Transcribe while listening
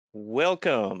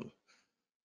Welcome.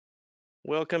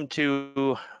 Welcome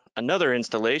to another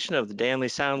installation of the Danley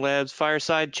Sound Labs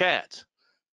Fireside Chats.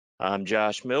 I'm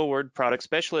Josh Millward, Product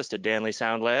Specialist at Danley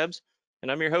Sound Labs,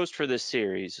 and I'm your host for this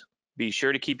series. Be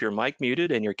sure to keep your mic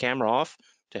muted and your camera off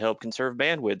to help conserve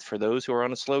bandwidth for those who are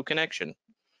on a slow connection.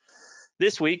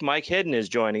 This week, Mike Hedden is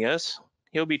joining us.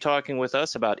 He'll be talking with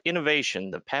us about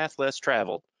innovation, the path less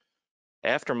traveled.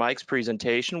 After Mike's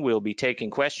presentation, we'll be taking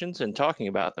questions and talking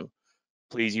about them.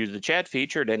 Please use the chat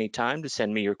feature at any time to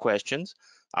send me your questions.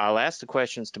 I'll ask the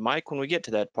questions to Mike when we get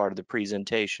to that part of the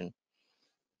presentation.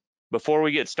 Before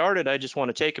we get started, I just want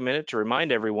to take a minute to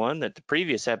remind everyone that the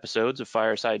previous episodes of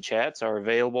Fireside Chats are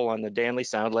available on the Danley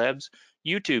Sound Labs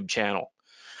YouTube channel.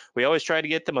 We always try to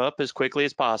get them up as quickly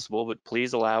as possible, but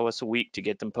please allow us a week to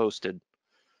get them posted.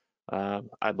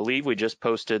 I believe we just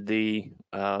posted the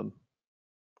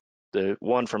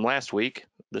one from last week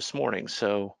this morning,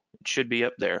 so it should be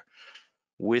up there.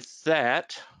 With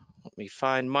that, let me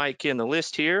find Mike in the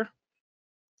list here.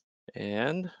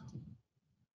 And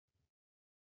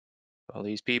all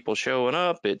these people showing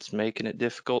up, it's making it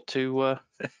difficult to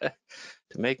to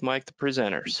make Mike the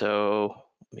presenter. So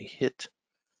let me hit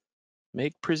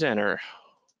make presenter.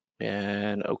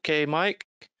 And okay, Mike,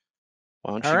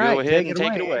 why don't you go ahead and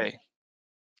take it away?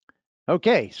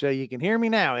 Okay, so you can hear me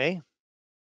now, eh?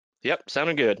 Yep,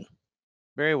 sounding good.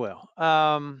 Very well.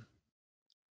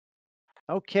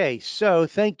 Okay, so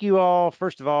thank you all,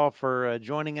 first of all, for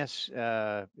joining us.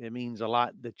 It means a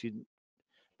lot that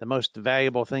the most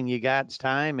valuable thing you got is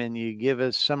time, and you give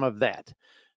us some of that.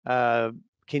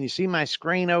 Can you see my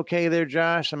screen okay there,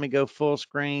 Josh? Let me go full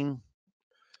screen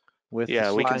with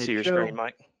Yeah, we can see your screen,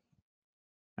 Mike.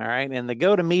 All right, and the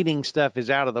GoToMeeting stuff is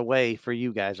out of the way for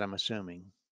you guys, I'm assuming.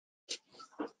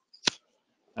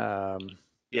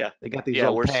 Yeah, they got these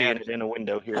we're tabs. seeing it in a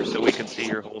window here, so we can see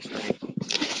your whole screen.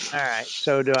 All right,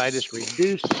 so do I just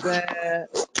reduce that?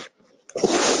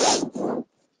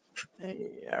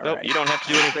 Nope, you don't have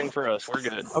to do anything for us. We're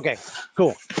good. Okay,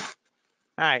 cool.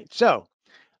 All right, so,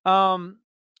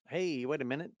 hey, wait a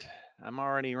minute. I'm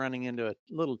already running into a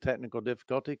little technical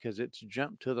difficulty because it's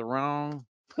jumped to the wrong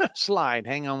slide.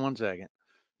 Hang on one second.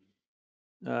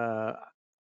 All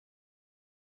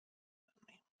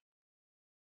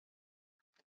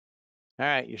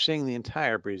right, you're seeing the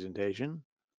entire presentation.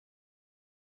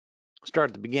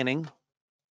 Start at the beginning.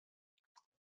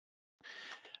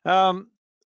 When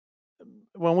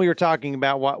we were talking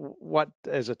about what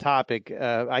as a topic,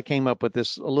 I came up with a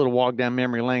little walk down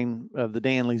memory lane of the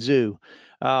Danley Zoo.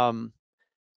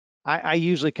 I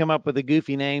usually come up with the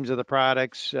goofy names of the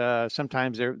products.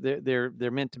 Sometimes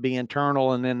they're meant to be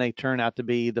internal, and then they turn out to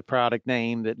be the product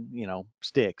name that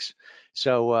sticks.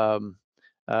 So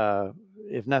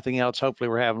if nothing else, hopefully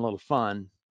we're having a little fun.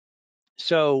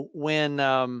 So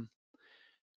when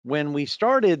we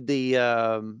started the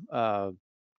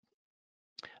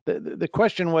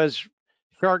question was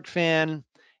shark fin,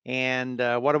 and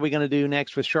what are we going to do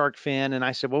next with shark fin? And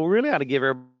I said, well, we really ought to give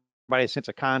everybody a sense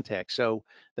of context. So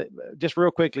just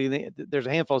real quickly, there's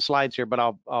a handful of slides here, but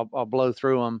I'll blow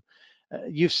through them.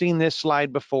 You've seen this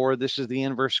slide before. This is the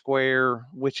inverse square,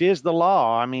 which is the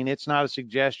law. I mean, it's not a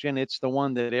suggestion. It's the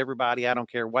one that everybody, I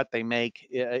don't care what they make,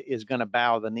 is going to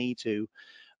bow the knee to.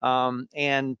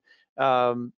 And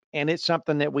it's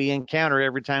something that we encounter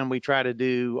every time we try to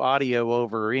do audio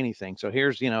over anything. So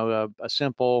here's, a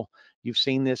simple, you've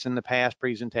seen this in the past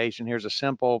presentation. Here's a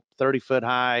simple 30-foot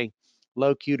high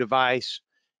low Q device,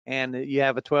 and you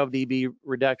have a 12 dB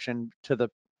reduction to the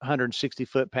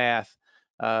 160-foot path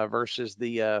versus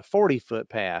the 40-foot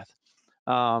path.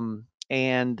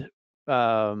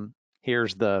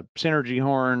 Here's the synergy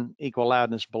horn, equal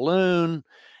loudness balloon,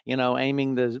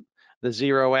 aiming the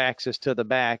zero axis to the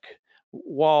back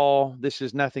wall. This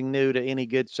is nothing new to any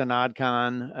good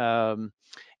Synodcon.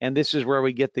 And this is where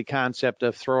we get the concept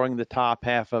of throwing the top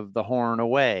half of the horn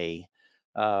away.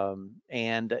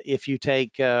 And if you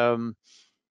take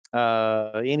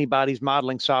anybody's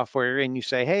modeling software and you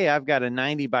say, hey, I've got a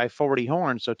 90 by 40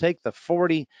 horn, so take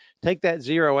that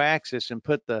zero axis and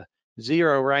put the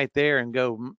zero right there and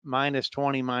go minus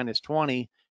 20,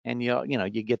 and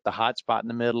you get the hot spot in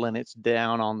the middle, and it's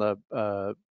down on the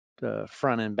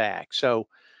front and back. So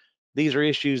these are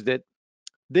issues that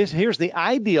here's the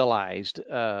idealized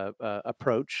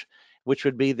approach, which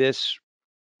would be this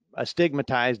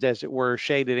astigmatized, as it were,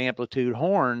 shaded amplitude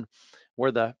horn,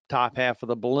 where the top half of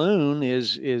the balloon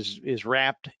is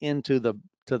wrapped into the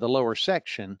lower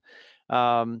section.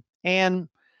 And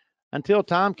until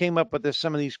Tom came up with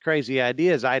some of these crazy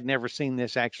ideas, I'd never seen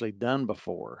this actually done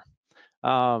before.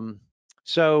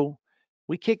 So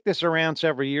we kicked this around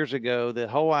several years ago, the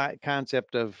whole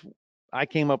concept of I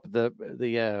came up with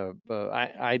the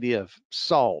idea of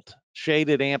SALT,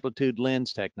 shaded amplitude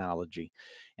lens technology.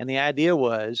 And the idea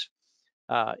was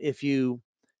if you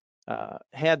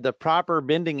had the proper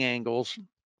bending angles,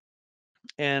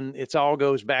 and it all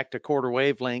goes back to quarter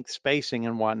wavelength spacing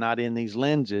and whatnot in these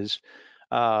lenses.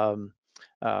 Um,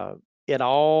 it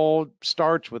all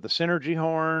starts with the synergy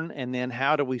horn, and then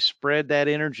how do we spread that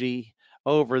energy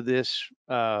over this?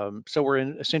 So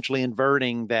we're essentially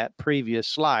inverting that previous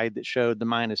slide that showed the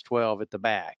 -12 at the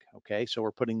back. Okay, so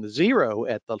we're putting the 0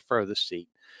 at the furthest seat.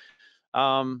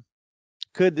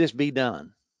 Could this be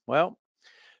done? Well,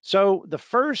 so the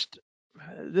first,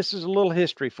 this is a little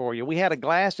history for you. We had a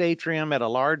glass atrium at a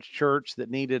large church that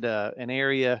needed an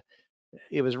area.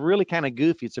 It was really kind of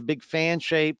goofy. It's a big fan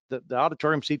shape. The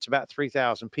auditorium seats about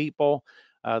 3,000 people.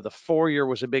 The foyer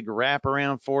was a big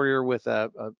wraparound foyer with a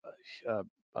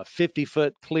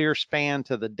 50-foot clear span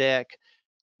to the deck.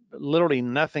 Literally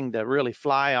nothing to really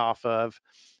fly off of.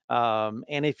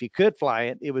 And if you could fly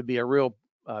it, it would be a real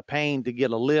pain to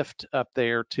get a lift up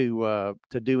there to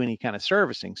do any kind of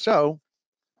servicing. So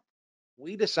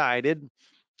we decided,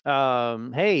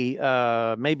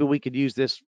 hey, maybe we could use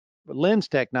this lens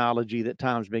technology that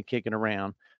Tom's been kicking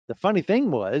around. The funny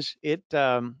thing was, it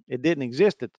didn't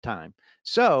exist at the time.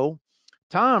 So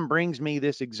Tom brings me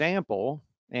this example,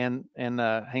 and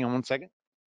hang on one second.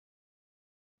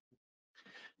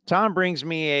 Tom brings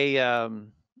me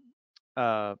an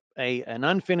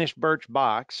unfinished birch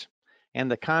box, and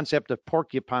the concept of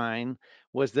Porcupine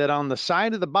was that on the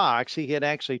side of the box he had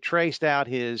actually traced out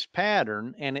his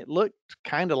pattern, and it looked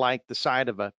kind of like the side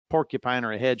of a porcupine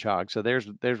or a hedgehog. So there's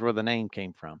where the name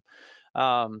came from.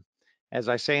 As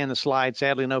I say in the slide,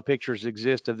 sadly no pictures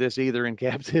exist of this either in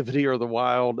captivity or the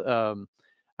wild.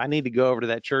 I need to go over to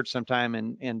that church sometime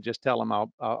and just tell them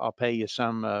I'll pay you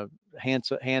some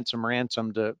handsome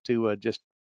ransom to just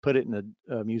put it in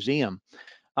a museum.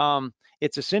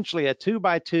 It's essentially a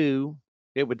 2x2.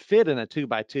 It would fit in a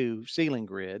 2x2 ceiling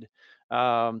grid.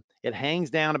 It hangs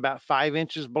down about 5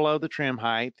 inches below the trim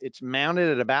height. It's mounted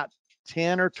at about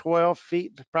 10 or 12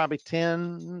 feet, probably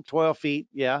 10, 12 feet,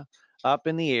 yeah, up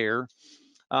in the air.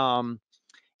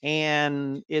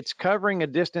 And it's covering a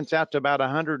distance out to about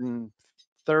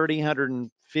 130,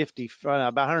 150,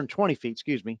 about 120 feet,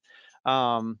 excuse me,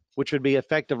 which would be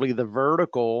effectively the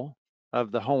vertical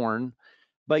of the horn.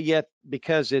 But yet,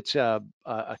 because it's a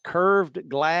curved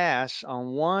glass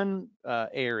on one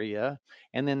area,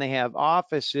 and then they have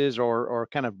offices or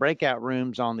kind of breakout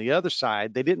rooms on the other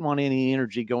side, they didn't want any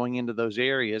energy going into those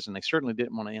areas, and they certainly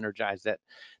didn't want to energize that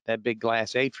big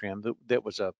glass atrium that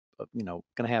was going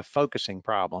to have focusing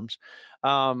problems.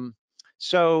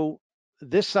 So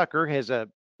this sucker has a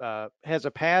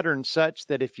pattern such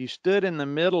that if you stood in the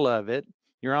middle of it,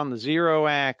 you're on the 0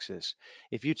 axis.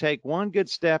 If you take one good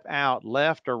step out,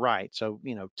 left or right, so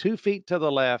 2 feet to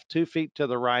the left, 2 feet to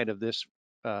the right of this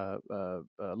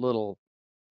little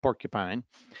porcupine,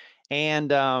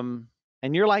 and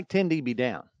you're like 10 dB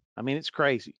down. I mean, it's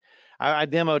crazy. I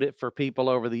demoed it for people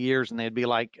over the years, and they'd be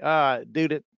like,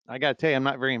 dude, I got to tell you, I'm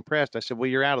not very impressed. I said, well,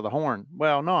 you're out of the horn.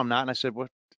 Well, no, I'm not. And I said, well,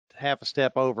 half a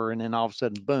step over, and then all of a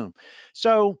sudden, boom.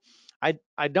 So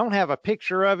I don't have a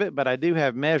picture of it, but I do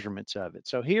have measurements of it.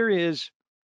 So here is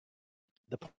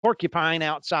the porcupine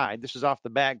outside. This is off the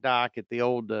back dock at the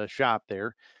old shop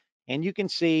there. And you can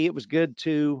see it was good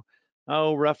to,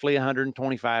 roughly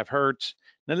 125 hertz.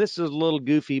 Now this is a little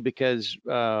goofy because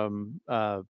if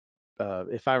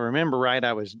I remember right,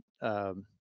 I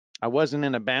wasn't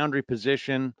in a boundary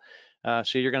position.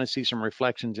 So you're going to see some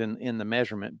reflections in the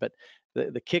measurement. But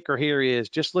the kicker here is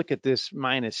just look at this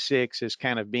 -6 as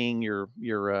kind of being your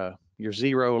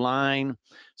 0 line.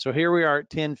 So here we are at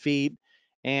 10 feet,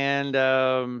 and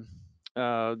then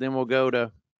we'll go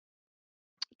to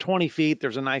 20 feet.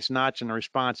 There's a nice notch in the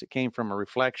response. It came from a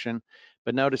reflection,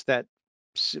 but notice that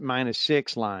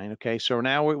 -6 line. Okay, so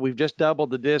now we've just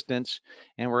doubled the distance,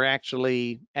 and we're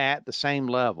actually at the same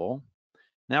level.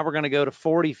 Now we're going to go to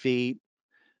 40 feet.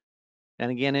 And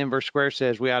again, inverse square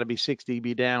says we ought to be 6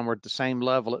 dB down. We're at the same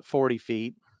level at 40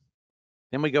 feet.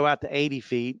 Then we go out to 80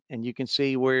 feet, and you can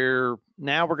see where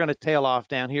now we're going to tail off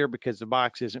down here because the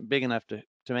box isn't big enough to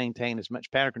maintain as much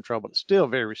pattern control, but it's still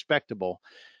very respectable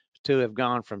to have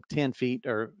gone from 10 feet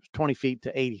or 20 feet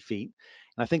to 80 feet.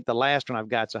 And I think the last one I've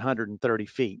got is 130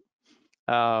 feet.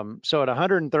 So at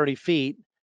 130 feet,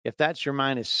 if that's your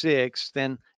 -6,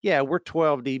 then yeah, we're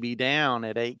 12 dB down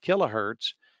at 8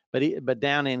 kilohertz. But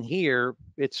down in here,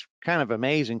 it's kind of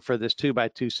amazing for this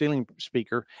 2x2 ceiling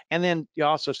speaker. And then you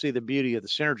also see the beauty of the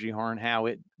synergy horn, how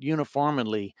it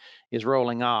uniformly is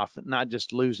rolling off, not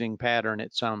just losing pattern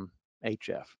at some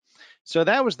HF. So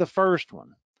that was the first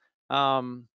one.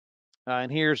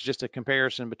 And here's just a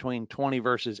comparison between 20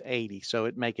 versus 80. So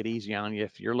it make it easy on you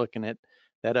if you're looking at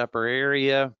that upper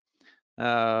area.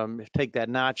 Take that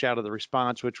notch out of the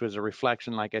response, which was a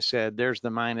reflection. Like I said, there's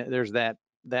there's that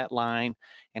line,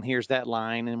 and here's that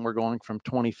line, and we're going from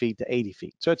 20 feet to 80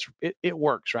 feet. So it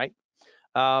works, right?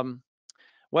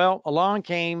 Well, along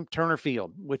came Turner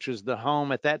Field, which was the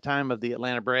home at that time of the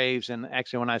Atlanta Braves. And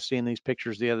actually, when I was seeing these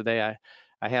pictures the other day,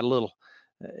 I had a little.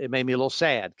 It made me a little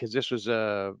sad because this was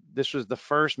the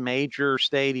first major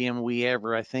stadium we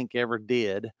I think ever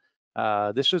did.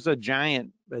 This was a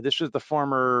giant. This was the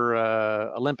former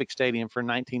Olympic Stadium for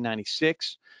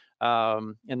 1996,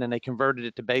 and then they converted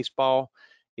it to baseball.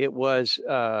 It was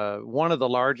one of the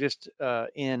largest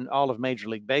in all of Major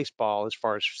League Baseball as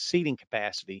far as seating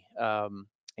capacity.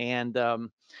 And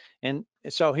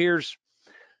so here's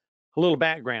a little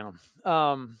background.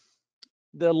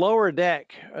 The lower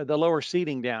deck, the lower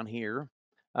seating down here,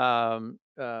 from,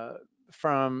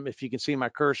 if you can see my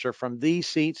cursor, from these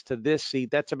seats to this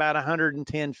seat, that's about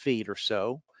 110 feet or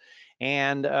so.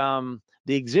 And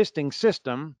the existing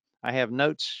system, I have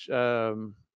notes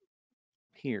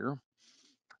here.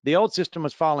 The old system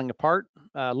was falling apart,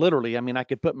 literally. I mean, I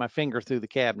could put my finger through the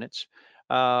cabinets.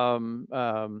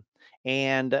 And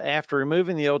after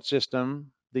removing the old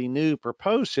system, the new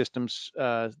proposed systems,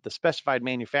 the specified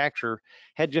manufacturer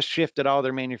had just shifted all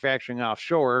their manufacturing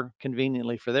offshore,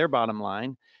 conveniently for their bottom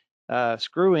line,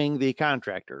 screwing the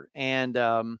contractor. And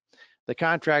the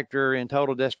contractor, in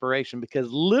total desperation, because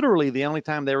literally the only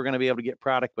time they were going to be able to get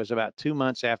product was about 2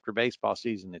 months after baseball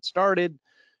season had started,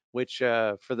 which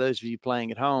for those of you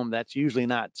playing at home, that's usually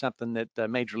not something that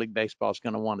Major League Baseball is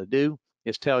going to want to do,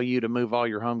 is tell you to move all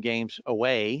your home games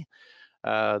away.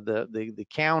 The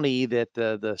county that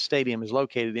the stadium is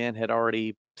located in had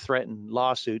already threatened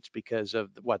lawsuits because of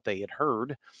what they had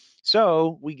heard.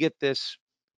 So we get this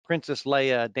Princess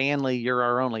Leia, Danley, you're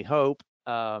our only hope.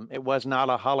 It was not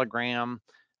a hologram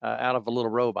out of a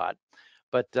little robot,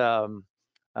 but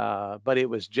it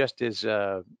was just as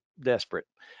desperate.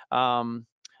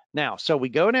 Now, so we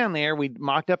go down there, we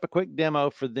mocked up a quick demo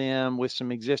for them with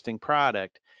some existing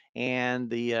product. And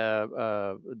the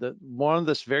one of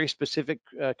the very specific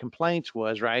complaints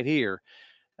was right here.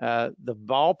 The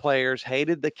ball players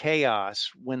hated the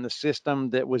chaos when the system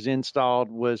that was installed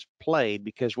was played,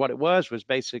 because what it was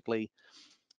basically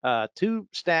two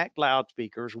stacked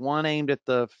loudspeakers, one aimed at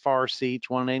the far seats,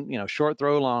 one aimed, short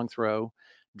throw, long throw,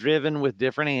 driven with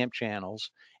different amp channels.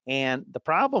 And the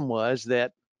problem was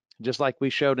that, just like we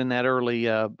showed in that early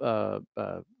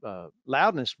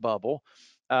loudness bubble,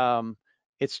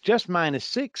 it's just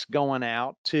 -6 going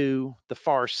out to the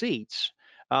far seats.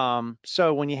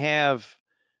 So when you have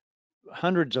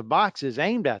hundreds of boxes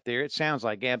aimed out there, it sounds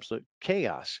like absolute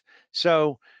chaos.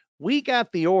 So we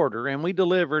got the order and we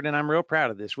delivered, and I'm real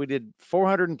proud of this. We did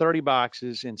 430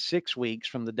 boxes in 6 weeks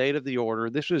from the date of the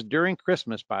order. This was during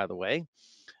Christmas, by the way.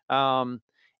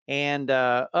 And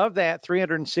of that,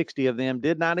 360 of them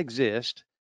did not exist,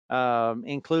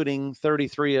 including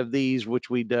 33 of these,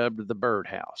 which we dubbed the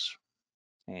birdhouse.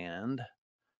 And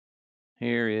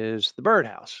here is the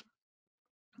birdhouse.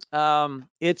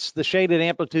 It's the shaded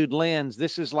amplitude lens.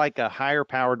 This is like a higher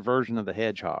powered version of the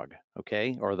hedgehog,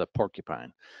 okay, or the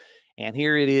porcupine. And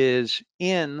here it is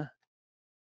in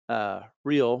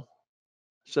real.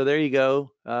 So there you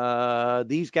go.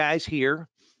 These guys here,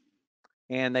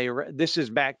 and this is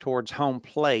back towards home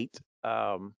plate.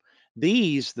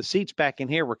 The seats back in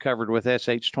here were covered with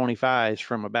SH25s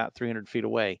from about 300 feet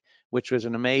away, which was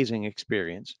an amazing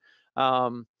experience.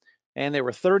 And there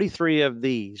were 33 of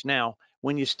these. Now,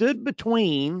 when you stood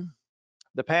between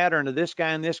the pattern of this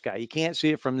guy and this guy, you can't see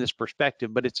it from this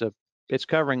perspective, but it's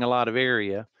covering a lot of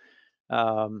area.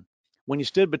 When you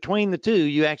stood between the two,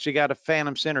 you actually got a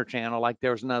phantom center channel, like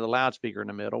there was another loudspeaker in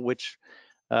the middle, which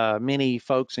many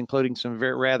folks, including some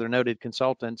rather noted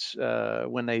consultants,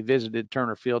 when they visited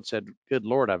Turner Field, said, "Good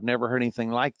Lord, I've never heard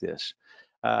anything like this."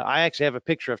 I actually have a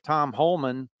picture of Tom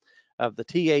Holman of the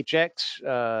THX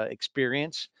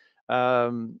experience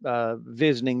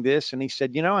visiting this, and he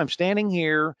said, "I'm standing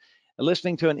here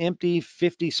listening to an empty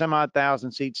 50 some odd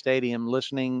thousand seat stadium,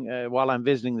 listening while I'm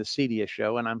visiting the CEDIA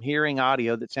show, and I'm hearing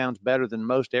audio that sounds better than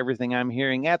most everything I'm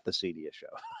hearing at the CEDIA show."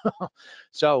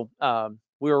 So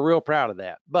we were real proud of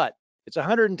that, but it's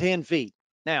 110 feet.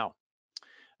 Now,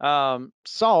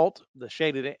 SALT, the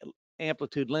shaded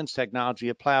amplitude lens technology,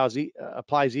 applies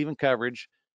even coverage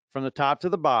from the top to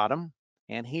the bottom.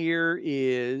 And here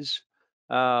is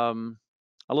a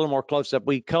little more close up.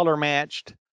 We color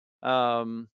matched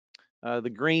the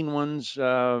green ones. We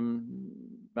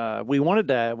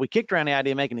kicked around the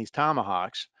idea of making these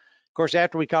tomahawks, Of course,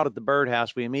 after we called it the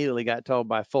birdhouse, we immediately got told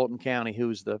by Fulton County,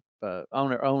 who's the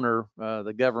owner,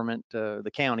 the government,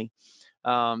 the county,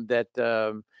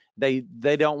 that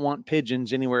they don't want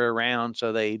pigeons anywhere around,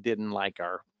 so they didn't like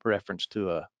our reference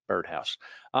to a birdhouse.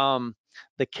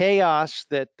 The chaos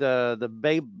that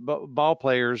the ball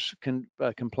players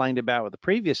complained about with the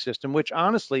previous system, which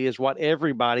honestly is what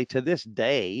everybody to this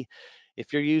day,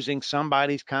 if you're using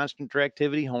somebody's constant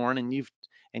directivity horn and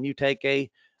you take a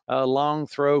long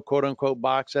throw, quote unquote,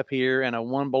 box up here and a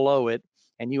one below it,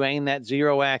 and you aim that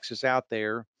 0 axis out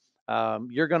there,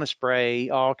 you're going to spray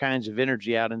all kinds of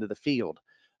energy out into the field.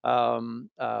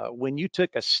 When you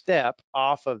took a step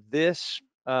off of this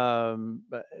from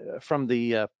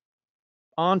the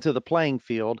onto the playing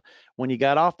field, when you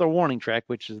got off the warning track,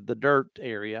 which is the dirt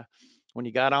area, when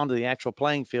you got onto the actual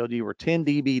playing field, you were 10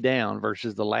 dB down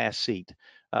versus the last seat.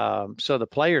 So the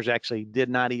players actually did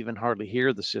not even hardly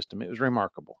hear the system. It was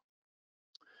remarkable.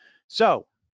 So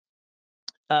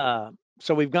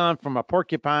we've gone from a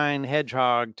porcupine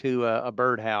hedgehog to a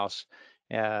birdhouse.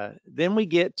 Then we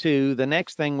get to the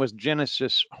next thing was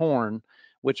Genesis horn,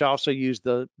 which also used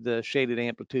the shaded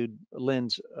amplitude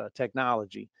lens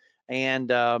technology.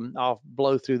 And I'll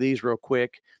blow through these real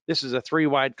quick. This is a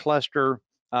 3-wide cluster.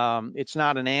 It's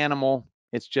not an animal.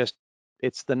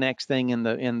 It's the next thing in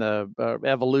the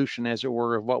evolution, as it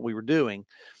were, of what we were doing.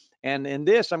 And in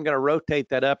this, I'm going to rotate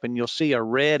that up, and you'll see a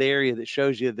red area that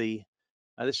shows you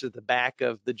this is the back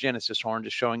of the Genesis horn,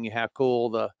 just showing you how cool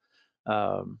the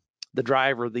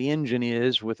driver of the engine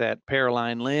is with that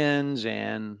Paraline lens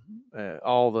and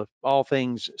all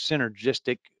things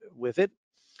synergistic with it.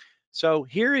 So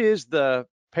here is the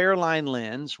Paraline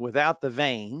lens without the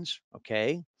vanes.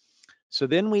 Okay. So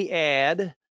then we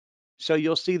add. So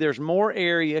you'll see there's more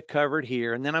area covered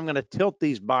here, and then I'm going to tilt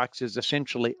these boxes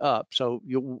essentially up. So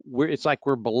it's like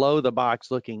we're below the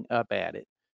box looking up at it.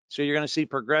 So you're going to see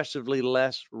progressively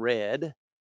less red,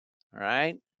 all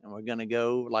right? And we're going to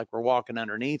go like we're walking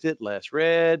underneath it, less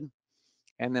red,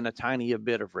 and then a tiny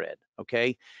bit of red,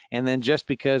 okay? And then just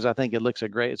because I think it looks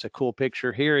it's a cool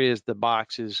picture, here is the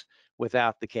boxes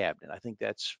without the cabinet. I think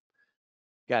that's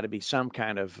got to be some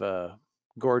kind of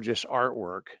gorgeous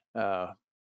artwork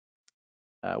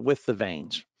with the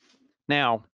vanes.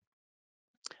 Now,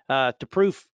 to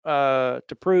prove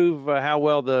how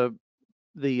well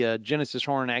the Genesis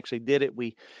horn actually did it,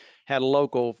 we had a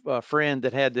local friend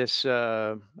that had this.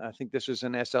 I think this is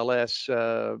an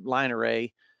SLS line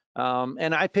array,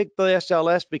 and I picked the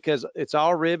SLS because it's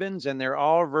all ribbons and they're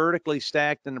all vertically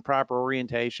stacked in the proper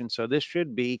orientation. So this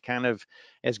should be kind of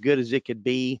as good as it could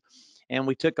be. And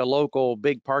we took a local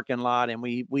big parking lot and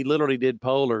we literally did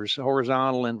polars,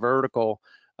 horizontal and vertical,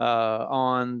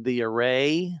 on the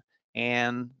array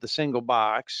and the single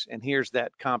box. And here's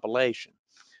that compilation.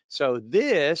 So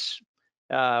this,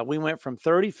 we went from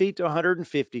 30 feet to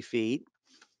 150 feet,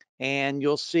 and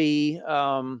you'll see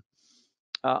on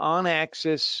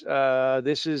axis,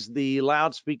 this is the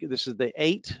loudspeaker, this is the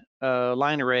 8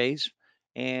 line arrays,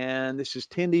 and this is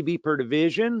 10 dB per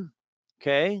division,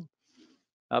 okay?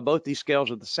 Both these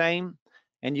scales are the same,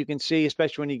 and you can see,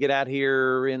 especially when you get out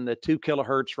here in the 2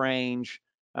 kilohertz range,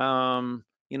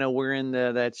 you know, we're in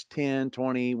that's 10,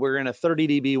 20, we're in a 30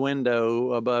 dB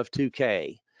window above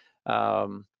 2K.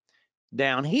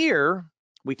 Down here,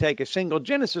 we take a single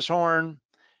Genesis horn,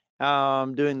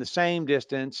 doing the same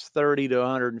distance, 30 to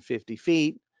 150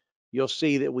 feet. You'll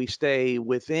see that we stay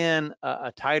within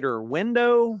a tighter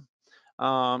window.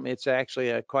 It's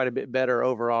actually quite a bit better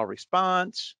overall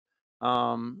response.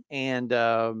 And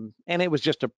it was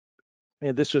just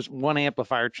this was one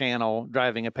amplifier channel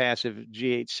driving a passive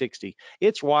GH60.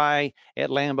 It's why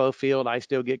at Lambeau Field, I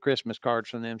still get Christmas cards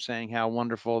from them saying how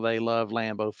wonderful they love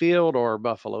Lambeau Field or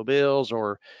Buffalo Bills,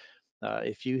 or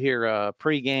if you hear a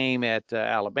pregame at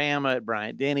Alabama at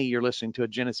Bryant-Denny, you're listening to a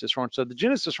Genesis horn. So the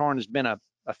Genesis horn has been a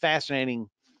fascinating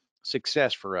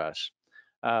success for us.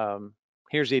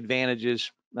 Here's the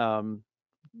advantages.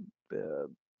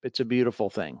 It's a beautiful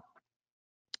thing.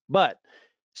 But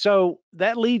so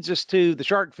that leads us to the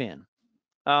shark fin.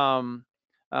 Because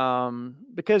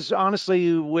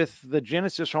honestly, with the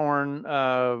Genesis horn,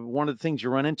 one of the things you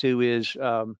run into is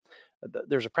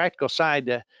there's a practical side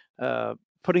to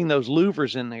putting those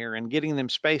louvers in there and getting them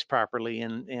spaced properly.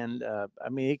 And I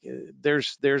mean,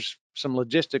 there's some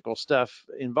logistical stuff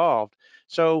involved.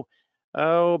 So,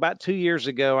 about 2 years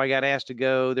ago, I got asked to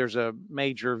go. There's a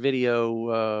major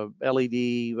video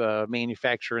LED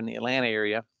manufacturer in the Atlanta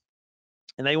area,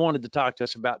 and they wanted to talk to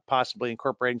us about possibly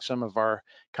incorporating some of our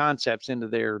concepts into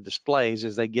their displays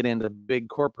as they get into big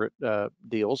corporate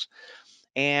deals.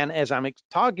 And as I'm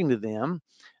talking to them,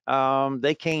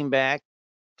 they came back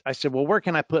I said, well, where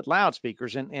can I put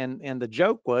loudspeakers? And the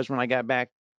joke was, when I got back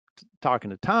talking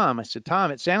to Tom, I said,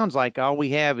 Tom, it sounds like all we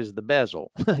have is the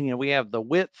bezel. We have the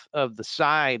width of the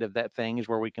side of that thing is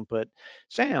where we can put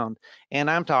sound. And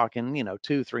I'm talking,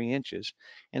 2-3 inches.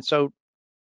 And so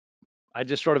I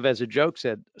just sort of as a joke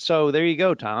said, so there you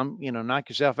go, Tom, knock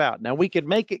yourself out. Now we could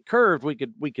make it curved. We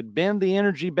could bend the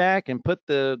energy back and put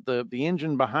the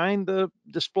engine behind the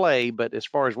display. But as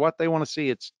far as what they want to see,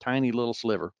 it's tiny little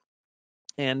sliver.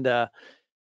 And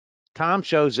Tom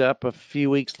shows up a few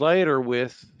weeks later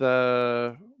with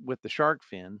the shark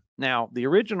fin. Now the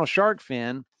original shark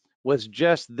fin was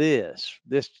just this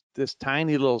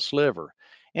tiny little sliver,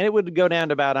 and it would go down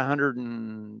to about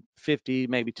 150,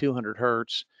 maybe 200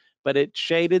 hertz. But it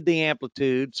shaded the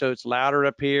amplitude, so it's louder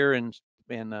up here and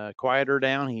quieter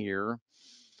down here.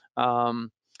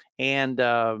 Um, and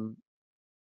um,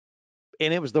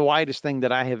 and it was the widest thing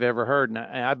that I have ever heard. And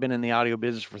I've been in the audio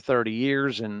business for 30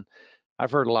 years, and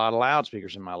I've heard a lot of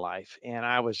loudspeakers in my life, and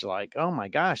I was like, "Oh my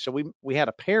gosh!" So we had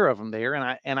a pair of them there,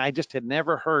 and I just had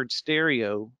never heard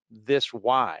stereo this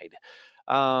wide.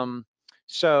 Um,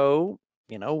 so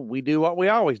we do what we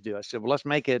always do. I said, "Well, let's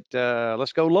make it.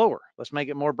 Let's go lower. Let's make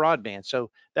it more broadband." So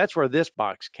that's where this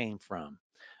box came from.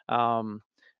 Um,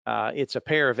 it's a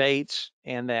pair of 8s,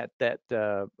 and that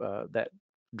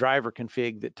driver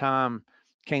config that Tom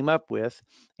came up with,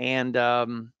 and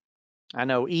I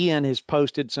know Ian has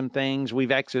posted some things.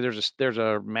 We've actually there's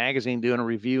a magazine doing a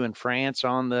review in France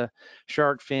on the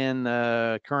shark fin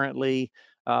currently.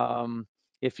 Um,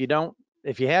 if you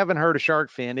haven't heard of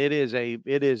shark fin, it's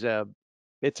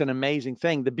an amazing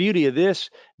thing. The beauty of this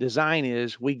design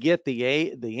is we get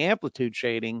the amplitude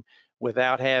shading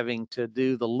without having to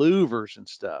do the louvers and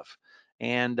stuff,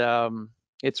 and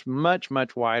it's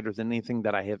much wider than anything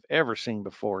that I have ever seen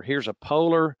before. Here's a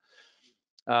polar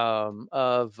of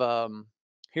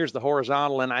here's the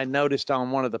horizontal. And I noticed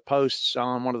on one of the posts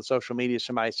on one of the social media,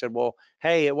 somebody said, well,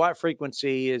 hey, at what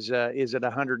frequency is it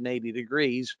 180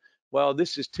 degrees? Well,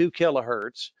 this is 2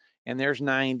 kilohertz, and there's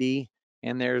 90,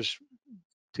 and there's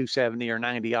 270 or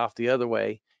 90 off the other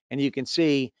way. And you can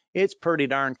see it's pretty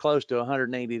darn close to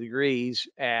 180 degrees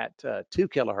at 2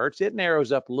 kilohertz. It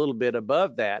narrows up a little bit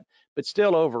above that, but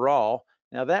still overall.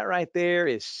 Now that right there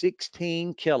is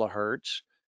 16 kilohertz.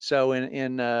 So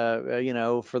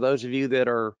for those of you that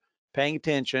are paying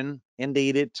attention,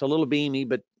 indeed, it's a little beamy,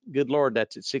 but good Lord,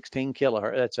 that's at 16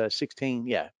 kilohertz. That's a 16,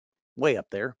 yeah, way up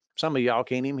there. Some of y'all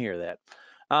can't even hear that.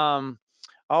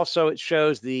 Also, it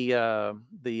shows the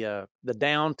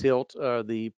down tilt.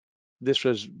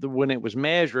 When it was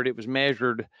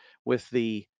measured with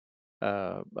the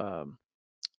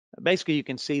basically you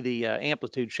can see the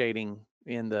amplitude shading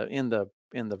in the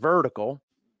vertical.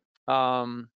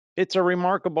 It's a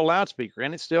remarkable loudspeaker,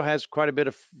 and it still has quite a bit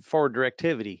of forward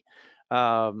directivity.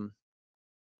 And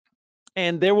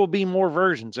there will be more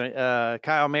versions.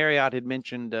 Kyle Marriott had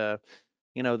mentioned the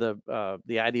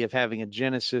idea of having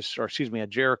a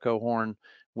Jericho horn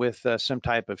with some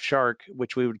type of shark,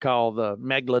 which we would call the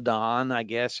megalodon, I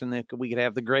guess, and then we could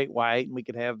have the great white, and we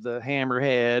could have the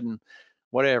hammerhead, and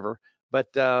whatever.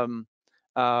 But the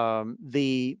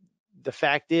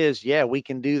fact is, yeah, we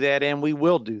can do that, and we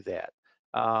will do that.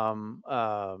 Oops,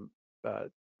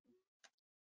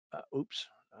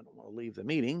 I don't want to leave the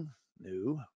meeting.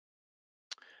 No.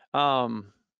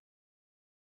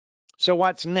 So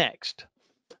what's next?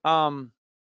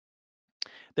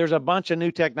 There's a bunch of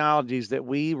new technologies that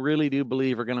we really do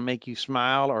believe are going to make you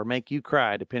smile or make you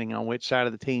cry, depending on which side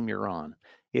of the team you're on.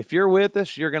 If you're with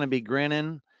us, you're going to be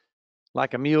grinning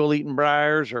like a mule eating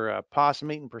briars or a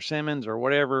possum eating persimmons or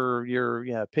whatever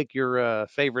pick your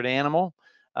favorite animal.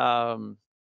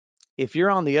 If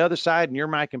you're on the other side and you're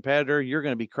my competitor, you're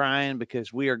going to be crying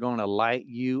because we are going to light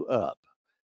you up.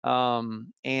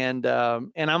 And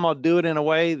I'm going to do it in a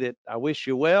way that I wish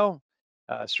you well.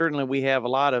 Certainly, we have a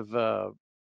lot of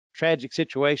tragic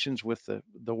situations with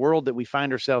the world that we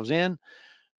find ourselves in,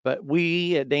 but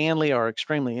we at Danley are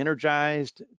extremely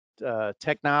energized.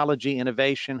 Technology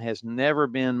innovation has never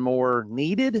been more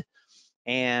needed,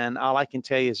 and all I can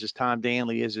tell you is Tom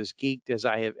Danley is as geeked as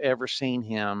I have ever seen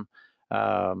him.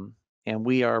 And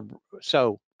we are,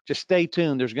 so just stay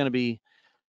tuned.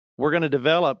 We're going to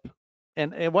develop,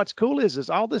 and what's cool is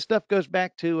all this stuff goes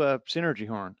back to a synergy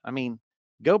horn. I mean,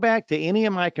 go back to any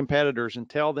of my competitors and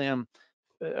tell them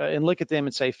and look at them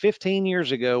and say, 15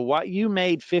 years ago, what you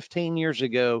made 15 years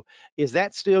ago, is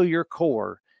that still your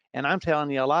core? And I'm telling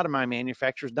you, a lot of my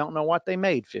manufacturers don't know what they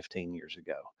made 15 years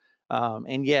ago.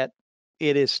 And yet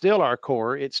it is still our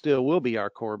core. It still will be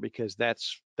our core, because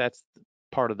that's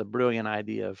part of the brilliant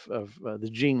idea of the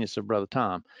genius of Brother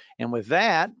Tom. And with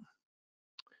that,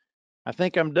 I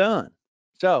think I'm done.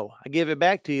 So I give it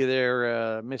back to you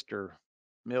there, Mr.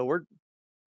 Millward.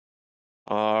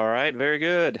 All right, very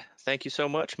good. Thank you so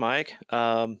much, Mike.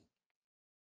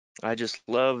 I just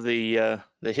love the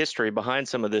history behind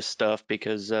some of this stuff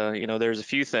because there's a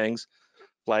few things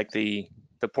like the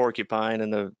porcupine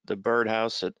and the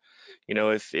birdhouse that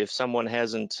if someone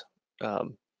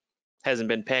um, hasn't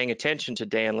been paying attention to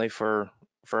Danley for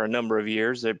a number of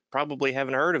years, they probably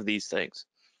haven't heard of these things.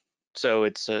 So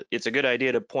it's a good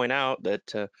idea to point out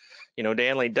that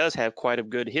Danley does have quite a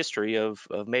good history of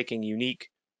making unique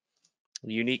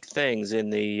things in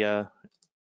the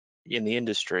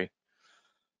industry.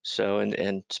 So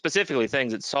and specifically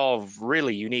things that solve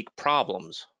really unique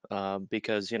problems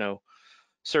because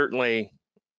certainly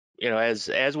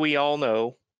as we all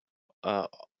know, uh,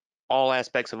 all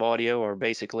aspects of audio are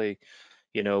basically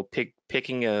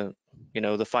picking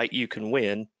the fight you can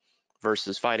win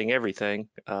versus fighting everything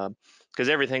because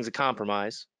everything's a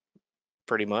compromise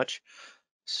pretty much.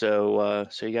 So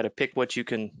you got to pick what you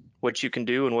can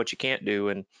do and what you can't do,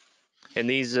 and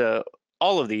these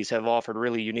all of these have offered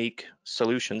really unique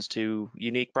solutions to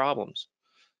unique problems.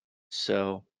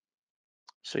 So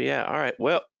so yeah, all right.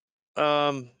 Well,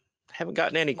 um, haven't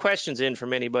gotten any questions in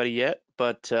from anybody yet,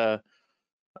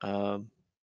 um,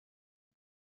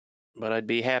 but I'd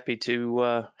be happy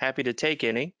to take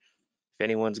any if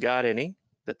anyone's got any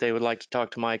that they would like to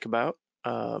talk to Mike about.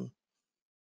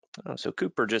 So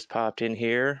Cooper just popped in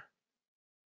here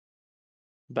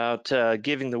about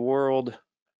giving the world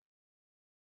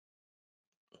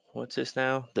what's this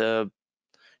now? The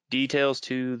details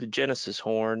to the Genesis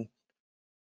horn,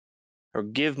 or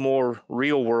give more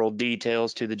real world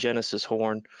details to the Genesis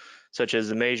horn, such as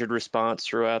the measured response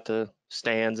throughout the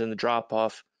stands and the drop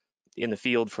off in the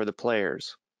field for the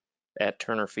players at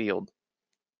Turner Field.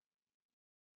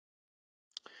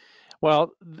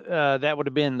 Well, that would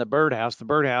have been the birdhouse. The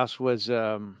birdhouse was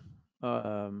um,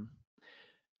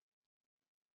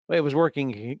 it was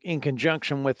working in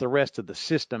conjunction with the rest of the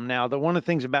system. Now, one of the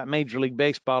things about Major League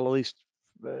Baseball, at least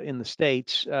in the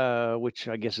States, which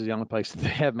I guess is the only place that they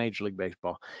have Major League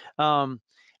Baseball,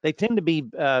 they tend to be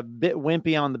a bit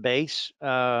wimpy on the base,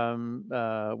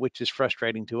 which is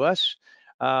frustrating to us.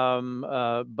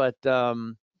 But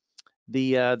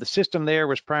the system there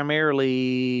was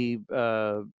primarily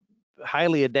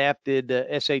highly adapted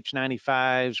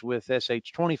SH95s with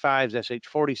SH25s,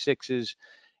 SH46s,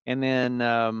 and then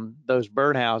those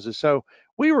birdhouses. So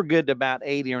we were good to about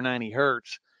 80 or 90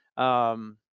 hertz.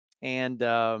 Um, and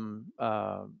so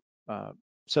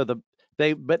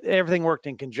but everything worked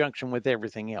in conjunction with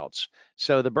everything else.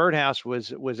 So the birdhouse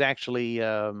was actually,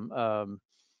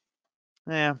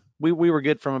 we were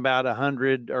good from about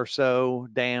 100 or so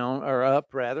down or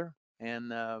up rather. And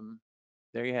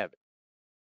there you have it.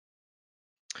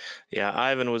 Yeah,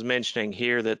 Ivan was mentioning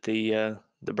here that the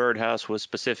birdhouse was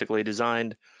specifically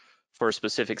designed for a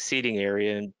specific seating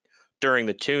area, and during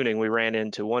the tuning, we ran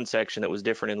into one section that was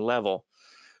different in level.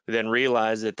 We then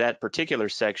realized that that particular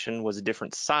section was a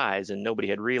different size, and nobody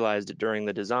had realized it during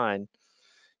the design.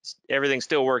 Everything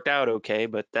still worked out okay,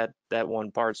 but that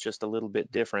one part's just a little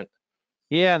bit different.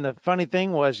 Yeah, and the funny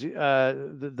thing was,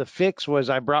 the fix was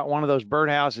I brought one of those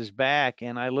birdhouses back,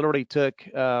 and I literally took.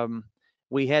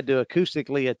 We had to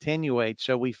acoustically attenuate,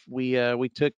 so we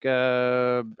took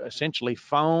essentially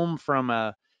foam from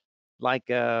a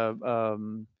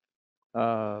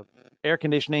air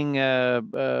conditioning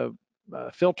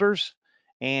filters,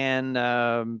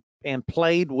 and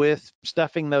played with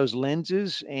stuffing those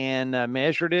lenses and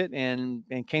measured it and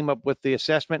came up with the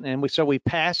assessment, and we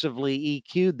passively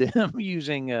EQ'd them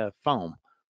using foam.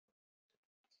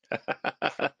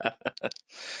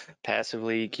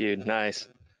 Passively EQ'd, nice.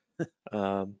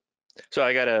 Um, so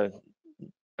I got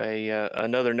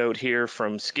another note here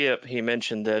from Skip. He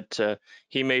mentioned that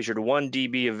he measured 1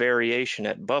 dB of variation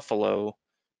at Buffalo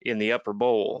in the upper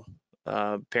bowl,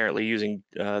 apparently using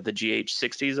the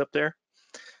GH60s up there.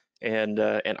 And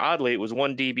oddly, it was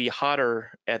 1 dB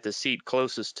hotter at the seat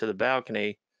closest to the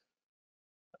balcony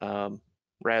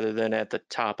rather than at the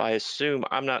top. I assume,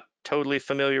 I'm not totally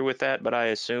familiar with that, but I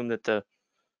assume that the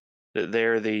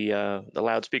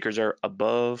loudspeakers are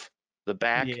above the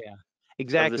back Yeah, of the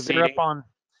exactly. seating.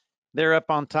 They're up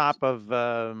on top of.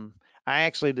 I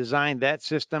actually designed that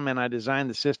system, and I designed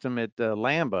the system at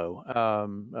Lambeau.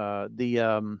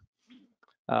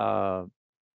 Uh,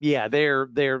 yeah,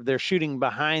 they're shooting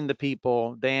behind the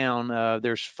people down.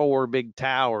 There's 4 big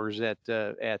towers at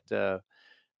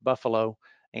Buffalo,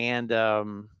 and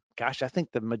gosh, I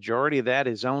think the majority of that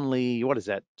is only, what is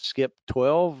that, Skip,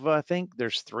 12? I think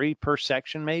there's 3 per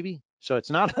section, maybe. So it's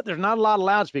not there's not a lot of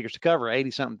loudspeakers to cover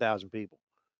 80 something thousand people.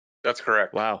 That's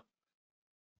correct. Wow.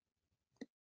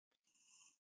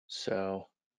 So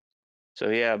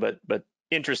yeah, but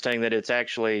interesting that it's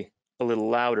actually a little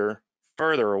louder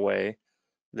further away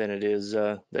than it is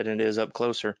up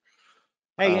closer.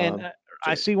 Hey, and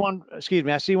So I see one, excuse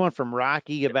me, I see one from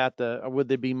Rocky about would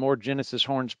there be more Genesis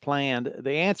horns planned?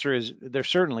 The answer is there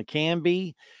certainly can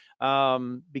be,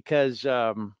 because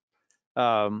um,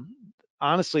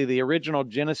 honestly, the original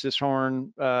Genesis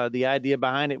horn, the idea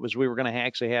behind it was we were going to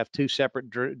actually have two separate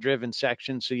driven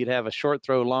sections. So you'd have a short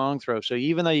throw, long throw. So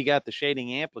even though you got the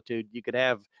shading amplitude, you could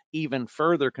have even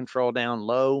further control down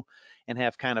low and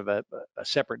have kind of a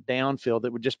separate downfill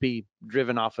that would just be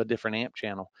driven off a different amp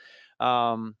channel.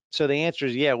 So the answer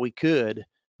is, yeah, we could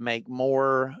make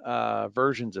more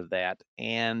versions of that.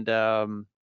 And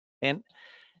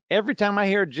every time I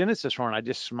hear a Genesis horn, I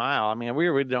just smile. I mean, we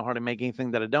really don't hardly make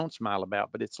anything that I don't smile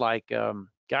about, but it's like,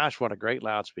 gosh, what a great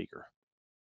loudspeaker.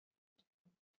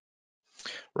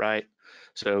 right.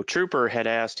 So Trooper had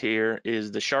asked here,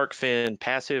 is the shark fin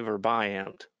passive or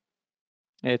biamped?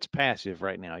 It's passive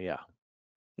right now, yeah.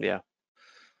 Yeah.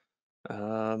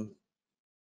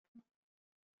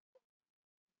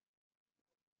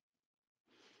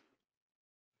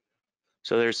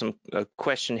 So there's a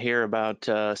question here about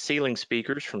ceiling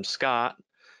speakers from Scott.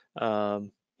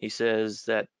 He says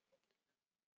that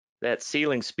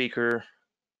ceiling speaker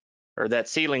or that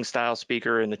ceiling style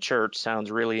speaker in the church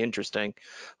sounds really interesting.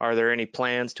 Are there any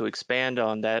plans to expand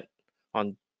on that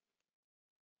on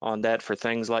that for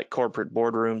things like corporate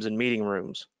boardrooms and meeting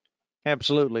rooms?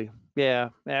 Absolutely. Yeah,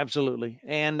 absolutely.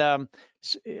 And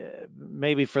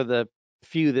maybe for the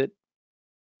few that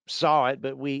saw it,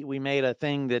 but we made a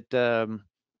thing that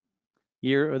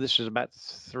this was about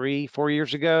 3-4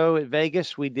 years ago at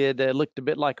Vegas. We did looked a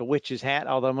bit like a witch's hat,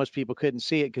 although most people couldn't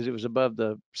see it because it was above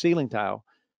the ceiling tile.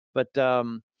 But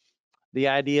the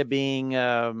idea being,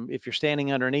 if you're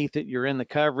standing underneath it, you're in the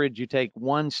coverage, you take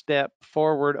one step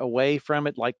forward away from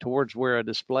it, like towards where a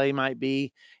display might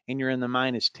be, and you're in the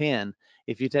 -10.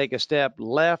 If you take a step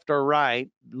left or right,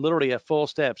 literally a full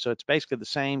step, so it's basically the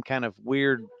same kind of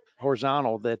weird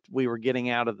horizontal that we were getting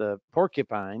out of the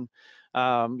Porcupine,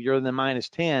 you're in the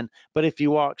 -10. But if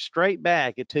you walk straight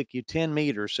back, it took you 10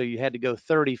 meters, so you had to go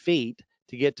 30 feet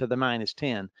to get to the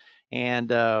 -10.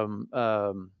 And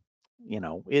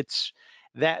it's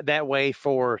that way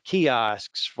for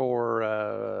kiosks,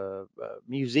 for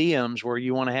museums where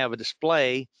you want to have a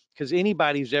display, because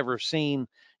anybody who's ever seen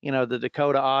the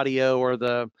Dakota Audio or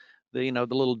the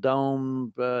little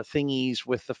dome thingies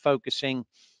with the focusing,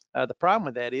 the problem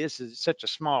with that is it's such a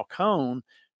small cone,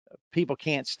 people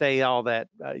can't stay all that.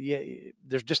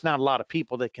 There's just not a lot of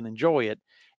people that can enjoy it.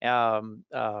 And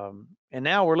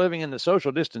now we're living in the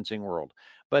social distancing world,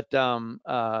 but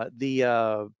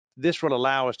this would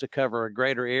allow us to cover a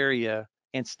greater area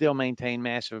and still maintain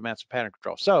massive amounts of pattern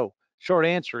control. So short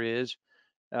answer is,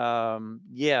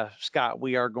 yeah, Scott,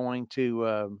 we are going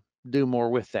to do more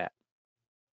with that.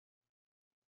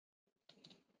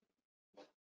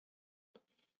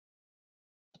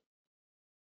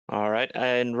 All right.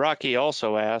 And Rocky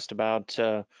also asked about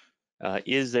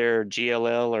is there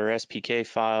GLL or SPK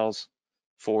files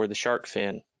for the shark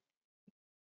fin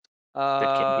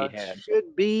that can be had?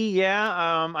 Should be, yeah.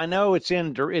 I know it's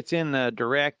in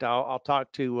direct. I'll talk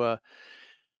to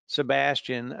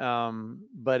Sebastian,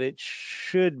 but it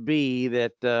should be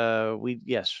that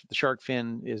yes, the shark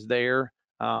fin is there,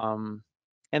 and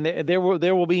there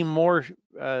will be more.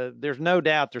 There's no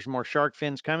doubt there's more shark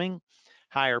fins coming,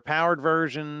 higher powered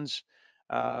versions.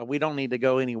 We don't need to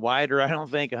go any wider. I don't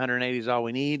think 180 is all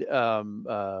we need.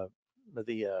 But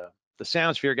the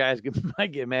sound sphere guys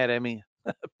might get mad at me.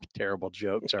 Terrible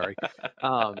joke, sorry.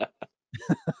 Um,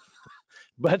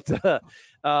 but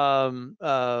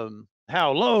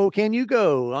how low can you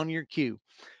go on your cue?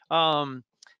 But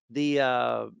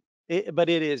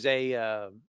it is yeah,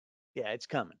 it's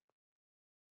coming.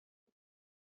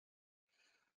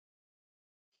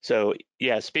 So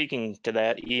yeah, speaking to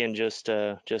that, Ian just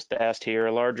asked here,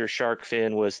 a larger shark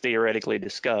fin was theoretically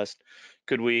discussed.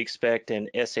 Could we expect an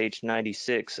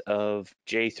SH96 of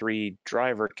J3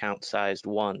 driver count sized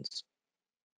ones?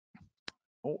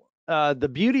 The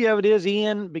beauty of it is,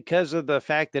 Ian, because of the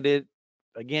fact that it,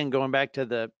 again, going back to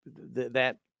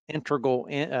that integral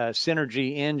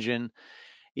synergy engine,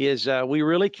 is we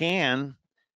really can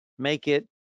make it.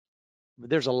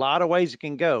 There's a lot of ways it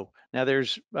can go. Now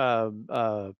there's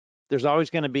always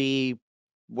going to be,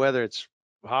 whether it's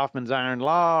Hoffman's iron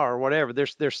law or whatever,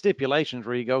 there's stipulations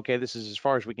where you go, okay, this is as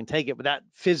far as we can take it without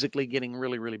physically getting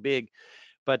really, really big.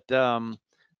 But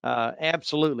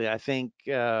absolutely, I think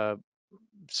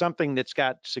something that's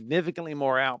got significantly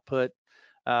more output.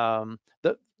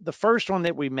 the first one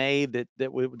that we made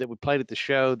that we played at the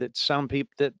show that some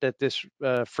people that this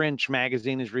French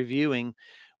magazine is reviewing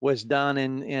was done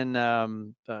in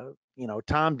Tom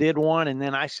did one, and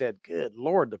then I said, good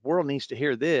Lord, the world needs to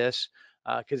hear this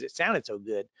because it sounded so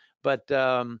good. But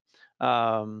that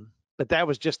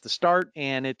was just the start,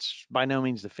 and it's by no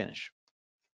means the finish.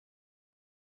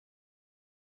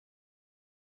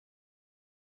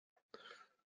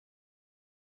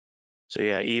 So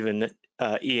yeah, even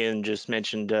Ian just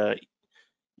mentioned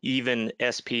even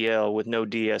SPL with no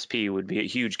DSP would be a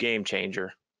huge game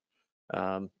changer.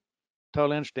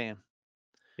 Totally understand.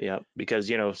 Yeah,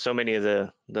 because so many of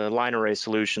the line array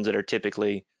solutions that are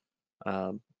typically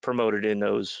promoted in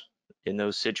those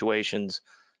situations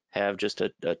have just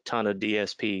a ton of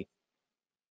DSP.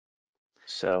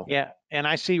 So yeah, and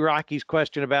I see Rocky's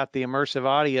question about the immersive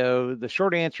audio. The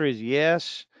short answer is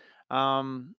yes.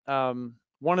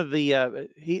 One of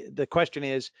the question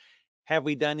is, have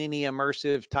we done any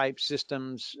immersive type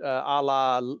systems a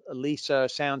la Lisa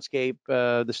Soundscape,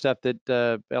 the stuff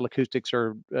that L Acoustics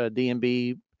or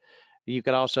DMB? You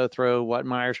could also throw what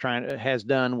Myers has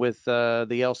done with the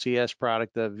LCS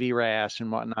product, the VRAS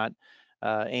and whatnot,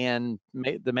 and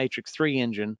the Matrix 3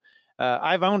 engine.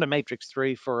 I've owned a Matrix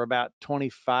 3 for about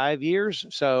 25 years,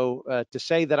 so to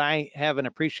say that I have an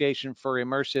appreciation for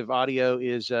immersive audio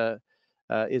is an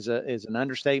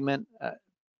understatement.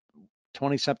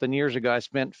 20 something years ago, I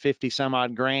spent 50 some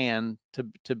odd grand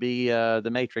to be the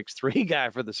Matrix 3 guy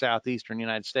for the Southeastern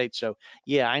United States. So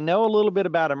yeah, I know a little bit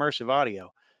about immersive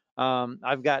audio.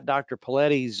 I've got Dr.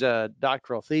 Paletti's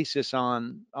doctoral thesis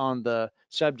on the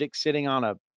subject sitting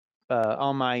on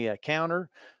my counter.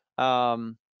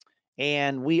 And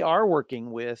we are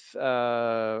working with,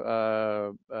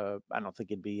 I don't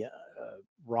think it'd be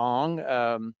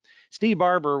wrong, Steve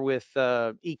Barber with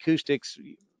Acoustics.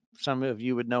 Some of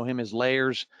you would know him as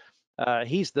Layers.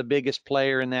 He's the biggest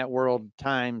player in that world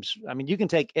times. I mean, you can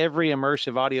take every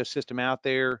immersive audio system out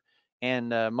there and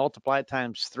multiply it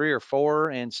times 3 or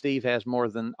 4, and Steve has more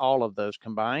than all of those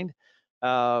combined.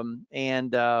 So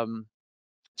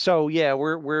yeah,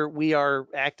 we are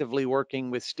actively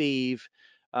working with Steve.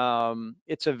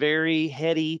 It's a very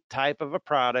heady type of a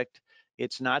product.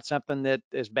 It's not something that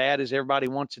as bad as everybody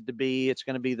wants it to be. It's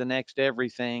going to be the next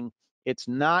everything. It's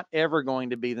not ever going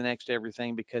to be the next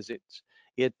everything because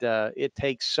it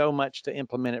takes so much to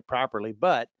implement it properly.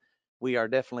 But we are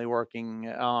definitely working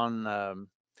on.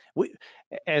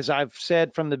 As I've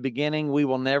said from the beginning, we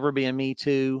will never be a Me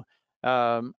Too.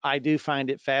 I do find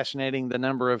it fascinating the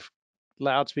number of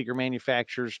loudspeaker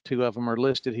manufacturers, 2 of them are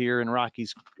listed here in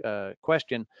Rocky's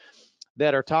question,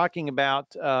 that are talking about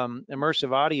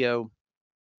immersive audio.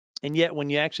 And yet when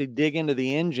you actually dig into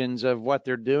the engines of what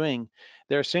they're doing,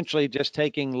 they're essentially just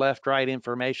taking left-right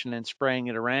information and spraying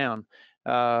it around.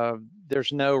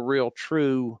 There's no real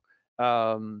true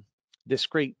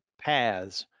discrete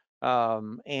paths. What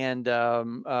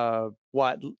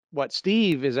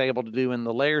Steve is able to do in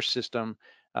the layer system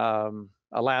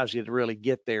allows you to really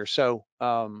get there. So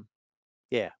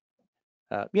yeah,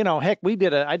 heck,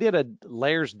 I did a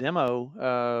layers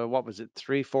demo. What was it,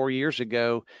 3-4 years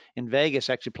ago in Vegas?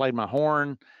 Actually played my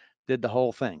horn, did the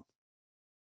whole thing.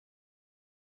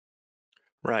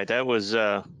 right, that was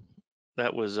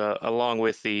along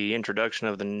with the introduction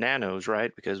of the nanos,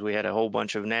 right? Because we had a whole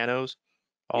bunch of nanos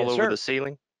all Yes, over sir. the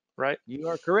ceiling, right? You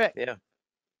are correct. Yeah,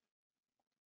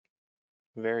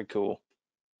 very cool.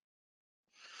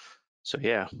 So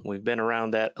yeah, we've been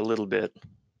around that a little bit.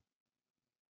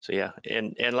 So yeah,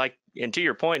 and to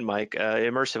your point, Mike,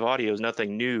 immersive audio is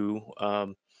nothing new.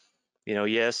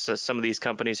 Yes, some of these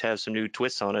companies have some new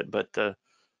twists on it, but a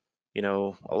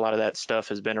lot of that stuff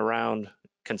has been around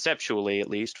conceptually, at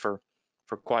least for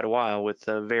quite a while, with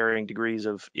varying degrees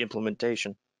of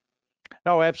implementation.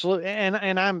 Oh, absolutely.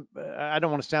 And I don't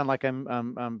want to sound like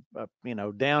I'm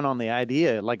down on the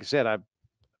idea. Like I said,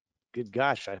 good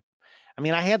gosh, I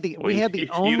mean, we had the You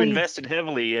only invested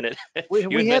heavily in it. You we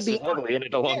had invested heavily in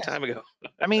it a long yeah. time ago.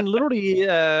 I mean, literally,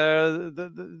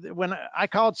 when I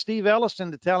called Steve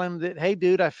Elliston to tell him that, hey,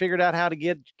 dude, I figured out how to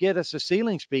get us a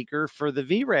ceiling speaker for the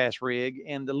VRAS rig,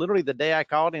 and literally the day I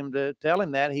called him to tell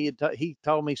him that, he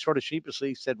told me sort of sheepishly,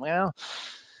 he said, well,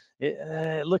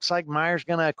 it looks like Meyer's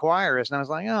going to acquire us, and I was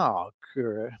like, oh,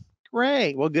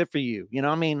 great, well, good for you,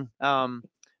 I mean,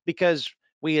 because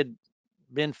we had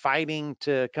been fighting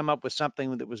to come up with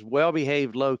something that was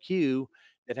well-behaved low Q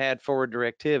that had forward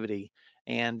directivity.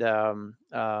 And yeah,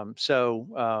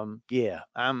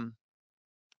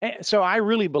 so I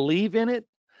really believe in it.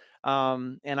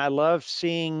 And I love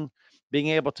being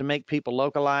able to make people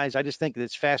localize. I just think that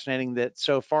it's fascinating that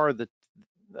so far the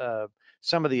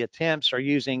some of the attempts are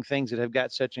using things that have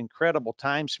got such incredible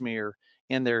time smear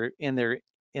in their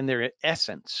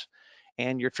essence,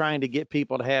 and you're trying to get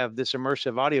people to have this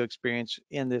immersive audio experience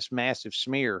in this massive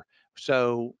smear.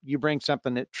 So you bring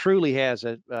something that truly has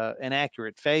an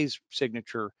accurate phase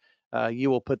signature, you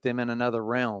will put them in another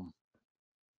realm.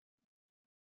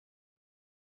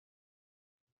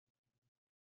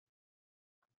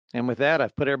 And with that,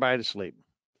 I've put everybody to sleep.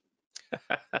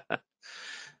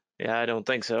 Yeah, I don't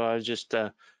think so. I was just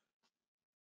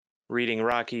reading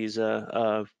Rocky's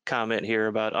comment here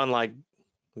about, unlike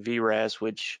VRAS,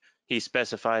 which he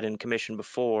specified and commissioned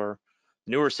before,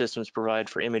 newer systems provide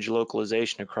for image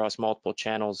localization across multiple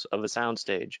channels of a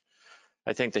soundstage.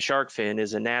 I think the shark fin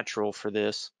is a natural for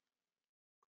this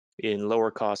in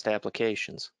lower cost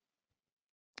applications.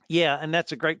 Yeah, and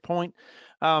that's a great point.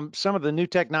 Some of the new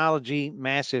technology,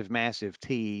 massive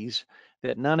T's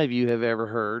that none of you have ever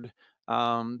heard,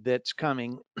 that's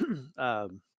coming,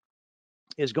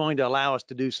 is going to allow us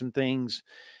to do some things.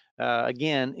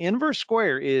 Again, inverse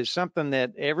square is something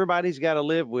that everybody's got to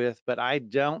live with, but I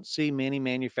don't see many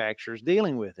manufacturers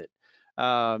dealing with it,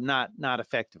 not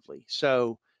effectively.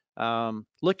 So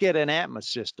look at an Atmos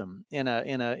system in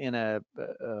a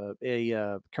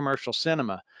commercial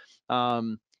cinema.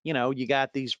 You know, you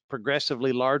got these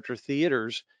progressively larger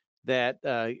theaters that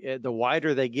the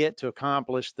wider they get to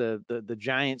accomplish the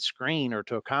giant screen, or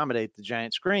to accommodate the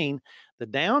giant screen, the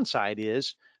downside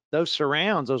is those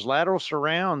surrounds, those lateral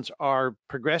surrounds, are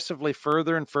progressively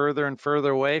further and further and further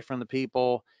away from the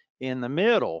people in the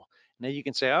middle. Now you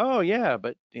can say, oh yeah,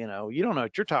 but you know, you don't know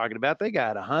what you're talking about. They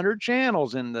got 100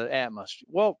 channels in the Atmos.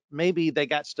 Well, maybe they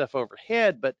got stuff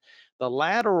overhead, but the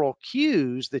lateral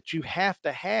cues that you have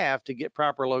to get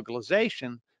proper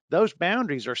localization, those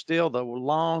boundaries are still the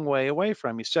long way away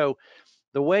from you. So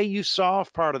the way you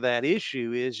solve part of that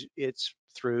issue is it's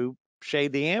through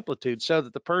shade the amplitude, so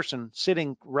that the person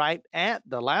sitting right at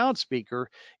the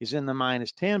loudspeaker is in the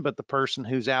 -10, but the person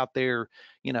who's out there,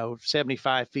 you know,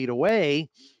 75 feet away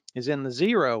is in the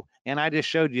 0. And I just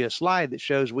showed you a slide that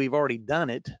shows we've already done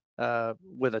it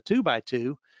with a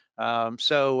 2x2.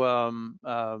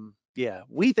 Yeah,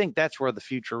 we think that's where the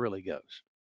future really goes.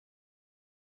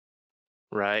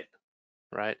 Right,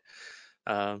 right.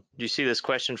 Do you see this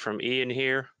question from Ian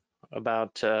here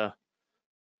about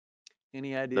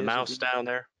Any ideas? the mouse down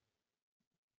there?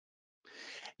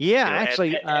 Yeah, You know,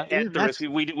 actually, at the risk, that's,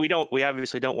 we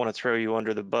obviously don't want to throw you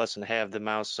under the bus and have the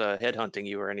mouse headhunting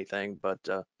you or anything, but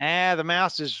the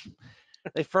mouse is,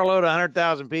 they furloughed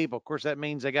 100,000 people. Of course, that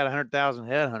means they got 100,000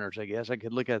 headhunters. I guess I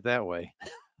could look at it that way.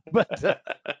 But I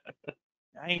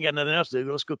ain't got nothing else to do.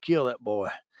 Let's go kill that boy.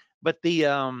 But the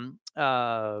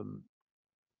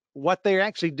what they're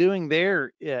actually doing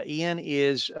there, Ian,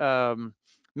 is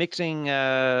mixing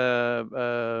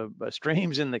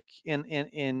streams in the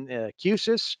in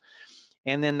QSYS,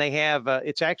 and then they have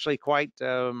it's actually quite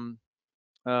there's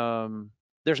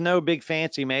no big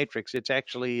fancy matrix. It's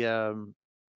actually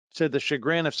to the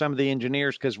chagrin of some of the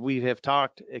engineers, because we have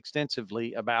talked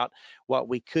extensively about what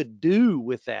we could do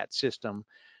with that system.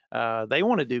 They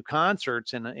want to do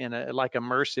concerts in a like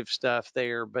immersive stuff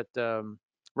there, but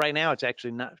right now it's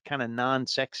actually not kind of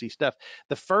non-sexy stuff.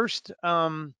 The first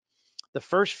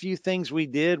few things we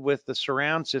did with the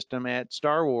surround system at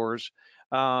Star Wars,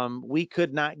 we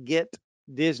could not get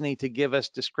Disney to give us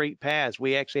discrete paths.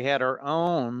 We actually had our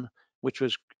own, which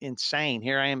was insane.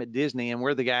 Here I am at Disney, and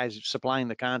we're the guys supplying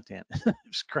the content. It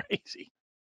was crazy.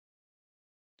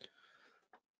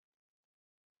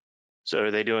 so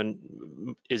are they doing?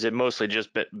 Is it mostly just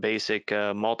basic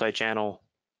multi-channel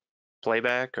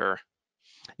playback, or?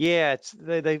 Yeah, it's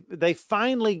they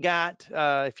finally got.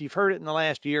 If you've heard it in the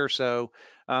last year or so,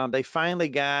 they finally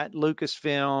got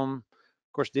Lucasfilm.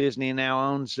 Of course, Disney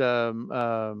now owns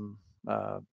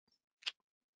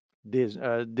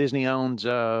Disney owns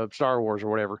Star Wars or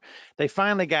whatever. They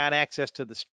finally got access to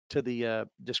the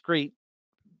discrete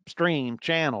stream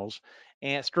channels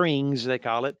and strings, they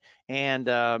call it, and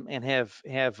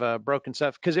have broken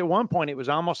stuff, because at one point it was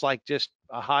almost like just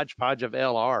a hodgepodge of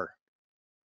LR.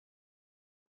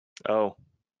 Oh,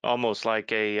 almost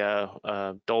like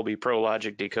a Dolby Pro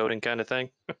Logic decoding kind of thing.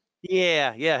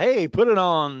 Yeah, yeah. Hey, put it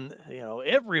on, you know,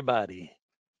 everybody.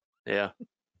 Yeah.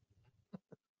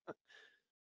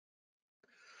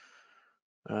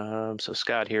 So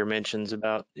Scott here mentions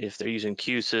about if they're using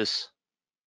QSYS,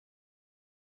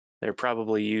 they're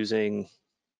probably using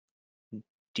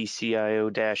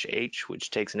DCIO-H, which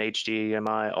takes an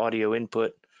HDMI audio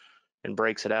input and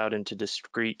breaks it out into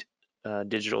discrete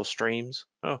digital streams.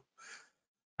 Oh,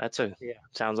 that's Yeah.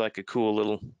 sounds like a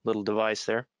cool little device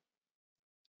there.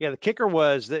 Yeah, the kicker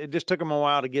was that it just took them a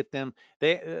while to get them.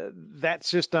 That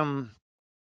system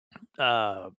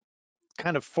kind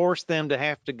of forced them to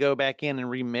have to go back in and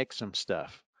remix some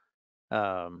stuff,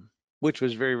 which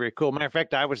was very, very cool. Matter of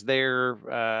fact, I was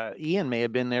there. Ian may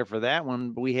have been there for that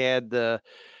one. We had the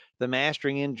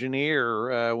mastering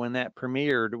engineer when that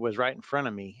premiered was right in front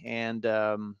of me, and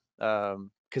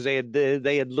because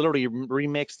they had literally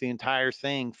remixed the entire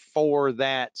thing for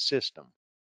that system.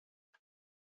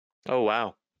 Oh,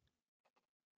 wow.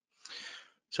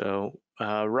 So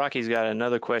Rocky's got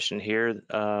another question here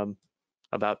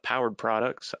about powered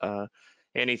products.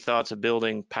 Any thoughts of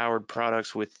building powered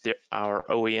products with our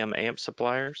OEM amp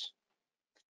suppliers?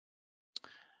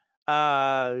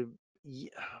 Yeah.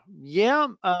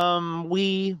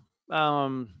 We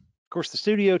of course the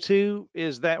Studio 2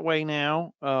 is that way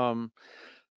now.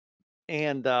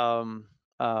 And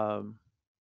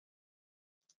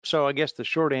so I guess the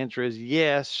short answer is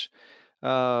yes.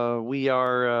 We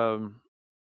are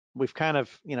we've kind of,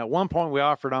 at one point we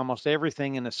offered almost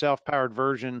everything in a self-powered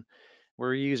version.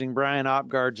 We're using Brian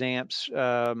Opgard's amps.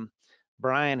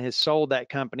 Brian has sold that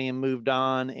company and moved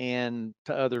on and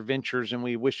to other ventures, and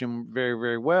we wish him very,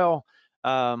 very well.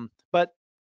 But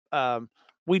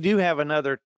we do have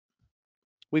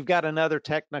we've got another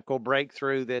technical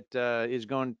breakthrough that is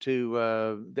going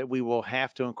to, that we will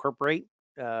have to incorporate.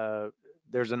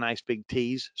 There's a nice big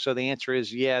tease. So the answer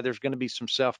is, yeah, there's going to be some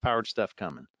self-powered stuff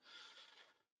coming.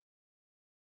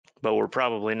 But we're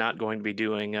probably not going to be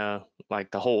doing like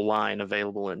the whole line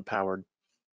available in powered,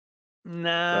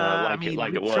 Nah, I like mean, we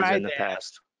it was in tried the that.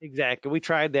 past. Exactly. We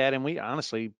tried that, and we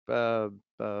honestly, it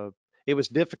was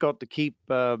difficult to keep.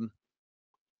 We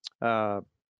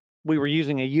were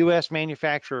using a U.S.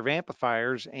 manufacturer of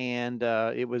amplifiers, and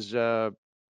it was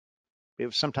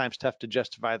sometimes tough to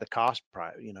justify the cost,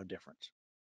 difference.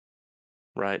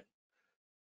 Right.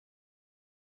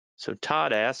 So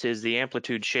Todd asks, is the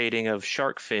amplitude shading of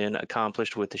shark fin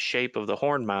accomplished with the shape of the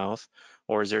horn mouth,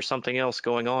 or is there something else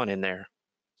going on in there?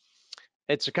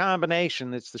 It's a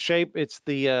combination. It's the shape. It's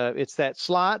that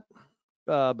slot,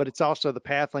 but it's also the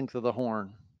path length of the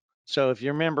horn. So if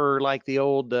you remember, like the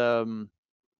old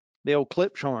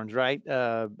clip horns, right?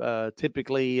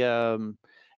 Typically,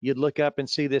 you'd look up and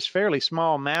see this fairly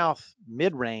small mouth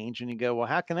mid-range, and you go, well,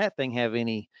 how can that thing have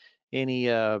any?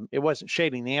 It wasn't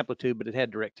shading the amplitude, but it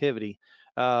had directivity.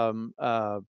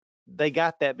 They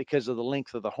got that because of the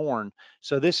length of the horn.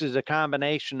 So this is a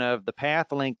combination of the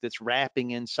path length that's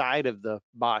wrapping inside of the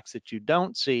box that you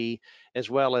don't see, as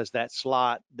well as that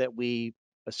slot that we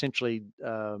essentially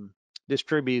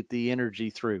distribute the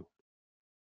energy through.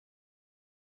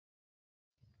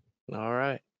 All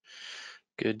right.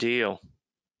 Good deal.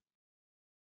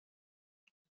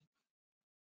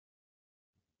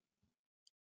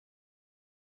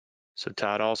 So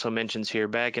Todd also mentions here,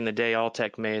 back in the day,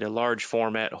 Altec made a large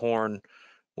format horn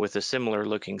with a similar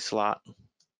looking slot.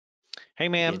 Hey,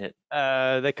 man,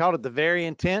 they called it the Very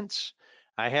Intense.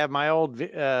 I have my old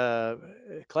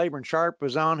Claiborne Sharp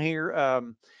was on here.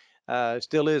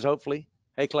 Still is, hopefully.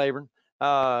 Hey, Claiborne.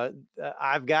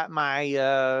 I've got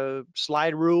my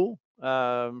slide rule.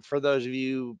 For those of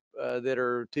you that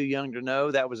are too young to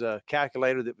know, that was a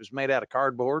calculator that was made out of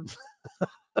cardboard.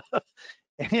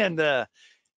 And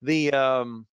the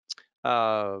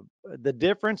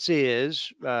difference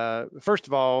is, first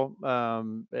of all,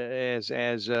 as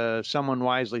someone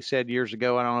wisely said years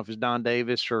ago, I don't know if it's Don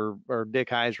Davis or Dick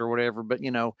Heiser or whatever, but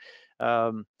the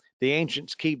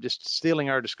ancients keep just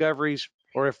stealing our discoveries,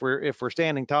 or if we're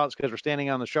standing tall, it's because we're standing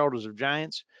on the shoulders of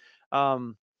giants.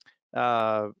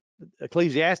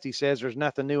 Ecclesiastes says there's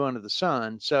nothing new under the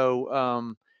sun.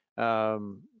 So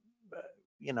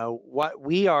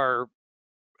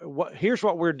here's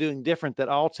what we're doing different that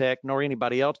Altec nor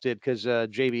anybody else did, because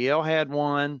JBL had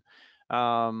one.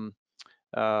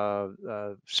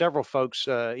 Several folks,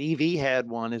 EV had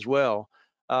one as well.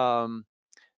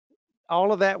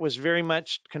 All of that was very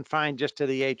much confined just to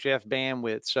the HF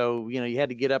bandwidth. So, you had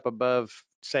to get up above,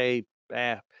 say,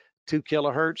 2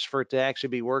 kilohertz for it to actually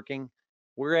be working.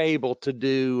 We're able to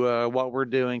do what we're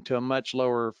doing to a much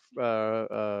lower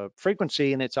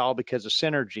frequency, and it's all because of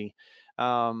synergy.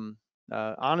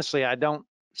 Honestly,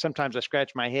 sometimes I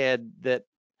scratch my head that,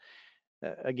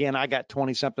 again, I got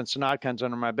 20 something Sonodcons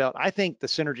under my belt. I think the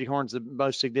synergy horn's the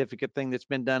most significant thing that's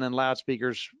been done in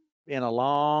loudspeakers in a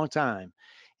long time.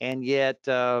 And yet,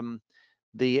 the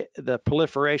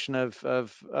proliferation of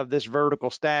this vertical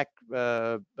stack,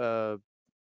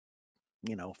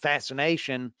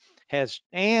 fascination has,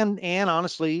 and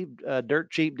honestly, dirt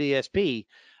cheap DSP,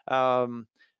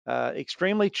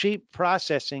 extremely cheap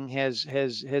processing has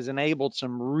enabled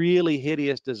some really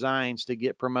hideous designs to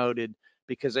get promoted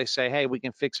because they say, hey, we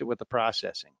can fix it with the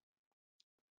processing.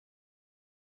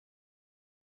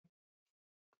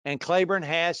 And Claiborne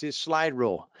has his slide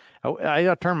rule. I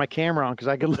gotta turn my camera on because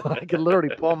I could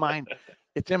literally pull mine.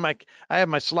 It's in my. I have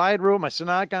my slide rule, my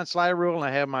Sonicon slide rule, and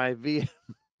I have my V.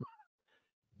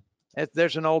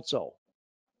 There's an old soul.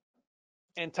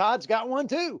 And Todd's got one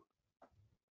too.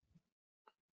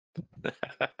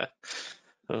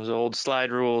 Those old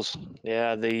slide rules.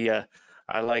 Yeah,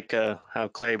 I like how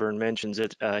Claiborne mentions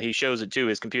it. He shows it to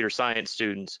his computer science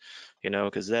students,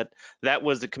 because that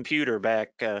was the computer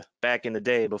back in the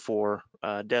day before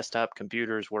desktop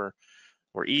computers were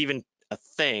even a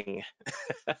thing.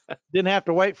 Didn't have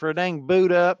to wait for a dang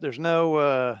boot up. There's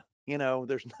no,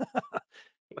 there's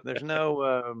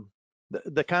no.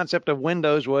 The concept of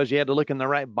Windows was you had to look in the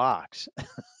right box.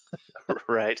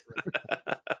 Right.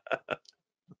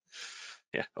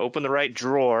 Yeah, open the right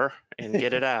drawer and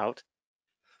get it out.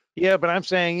 Yeah, but I'm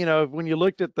saying, when you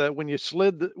looked at when you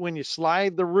slide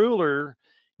the ruler,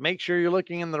 make sure you're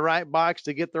looking in the right box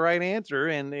to get the right answer.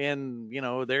 And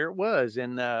there it was.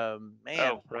 And man,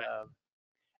 Oh, right.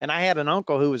 and I had an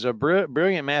uncle who was a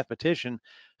brilliant mathematician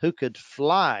who could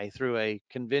fly through a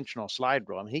conventional slide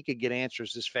rule. I mean, he could get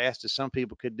answers as fast as some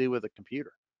people could do with a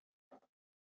computer.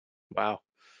 Wow.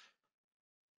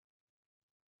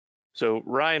 So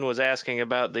Ryan was asking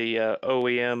about the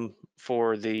OEM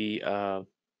for the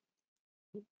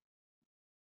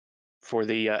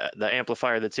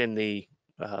amplifier that's in the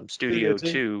Studio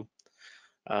 2.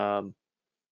 If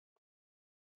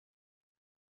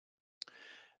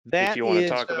That you want to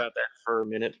is, talk about that for a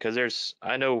minute, because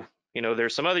I know,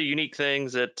 there's some other unique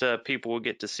things that people will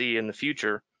get to see in the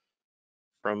future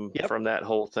from yep, that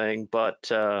whole thing, but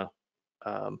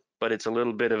it's a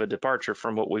little bit of a departure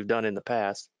from what we've done in the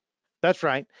past. that's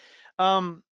right.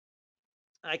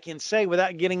 I can say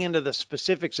without getting into the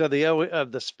specifics of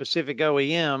the specific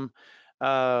OEM.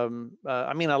 I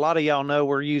mean, a lot of y'all know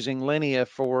we're using Linnea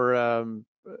for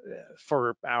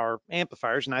our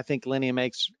amplifiers, and I think Linnea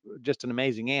makes just an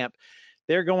amazing amp.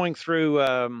 They're going through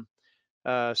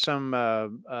some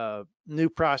new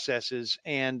processes,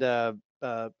 and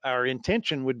our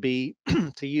intention would be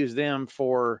to use them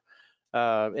for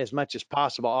as much as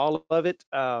possible, all of it.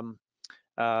 So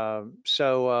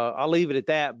I'll leave it at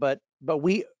that. But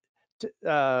we,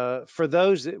 for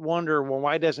those that wonder, well,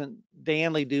 why doesn't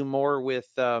Danley do more with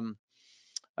FIR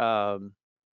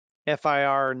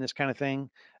and this kind of thing?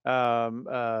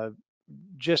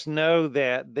 Just know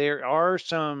that there are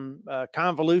some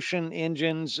convolution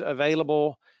engines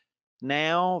available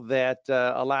now that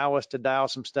allow us to dial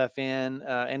some stuff in.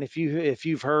 And if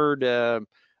you've heard a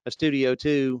Studio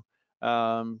 2,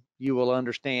 you will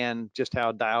understand just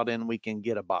how dialed in we can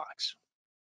get a box.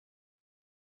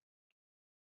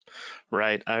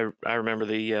 Right. I remember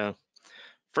the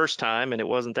first time, and it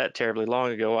wasn't that terribly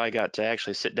long ago, I got to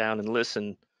actually sit down and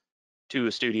listen to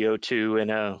a Studio 2 in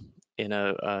a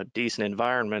decent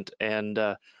environment, and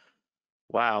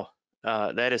wow,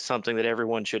 that is something that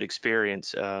everyone should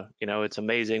experience. It's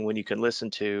amazing when you can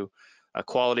listen to a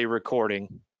quality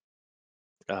recording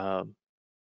uh,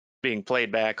 being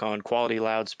played back on quality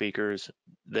loudspeakers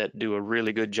that do a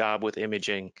really good job with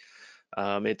imaging.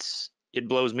 It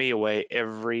blows me away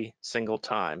every single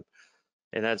time,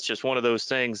 and that's just one of those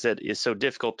things that is so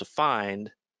difficult to find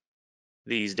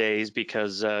these days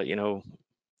because in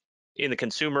the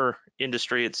consumer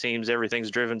industry, it seems everything's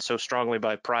driven so strongly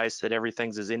by price that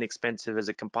everything's as inexpensive as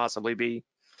it can possibly be.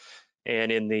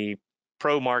 And in the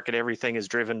pro market, everything is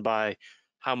driven by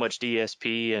how much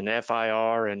DSP and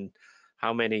FIR and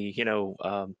how many,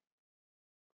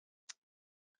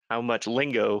 how much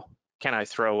lingo can I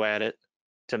throw at it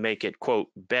to make it quote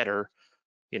better,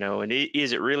 and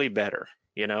is it really better,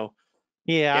 Yeah,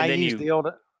 I and then used you, the old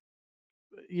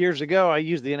years ago. I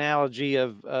used the analogy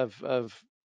of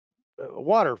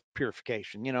water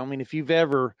purification. I mean, if you've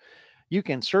ever, you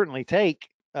can certainly take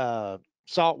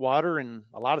salt water and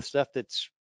a lot of stuff that's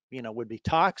would be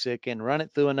toxic and run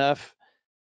it through enough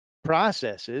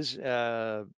processes,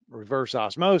 reverse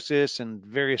osmosis and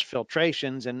various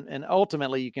filtrations, and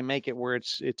ultimately you can make it where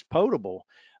it's potable.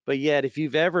 But yet, if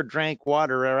you've ever drank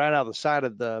water right out of the side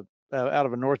of the out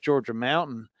of a North Georgia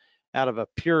mountain, out of a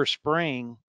pure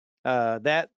spring,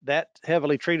 that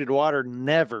heavily treated water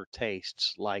never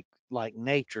tastes like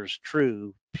nature's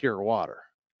true pure water.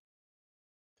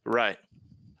 right,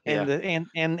 And yeah,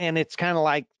 and it's kind of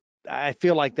like, I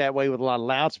feel like that way with a lot of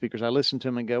loudspeakers. I listen to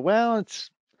them and go, well,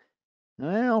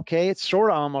 okay, it's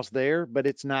sort of almost there, but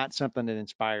it's not something that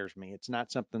inspires me. It's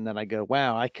not something that I go,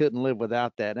 wow, I couldn't live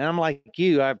without that. And I'm like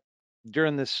you,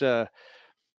 during this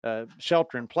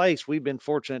shelter in place, we've been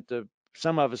fortunate to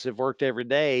some of us have worked every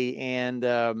day. And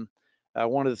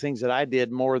one of the things that I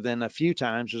did more than a few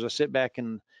times was I sit back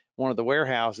in one of the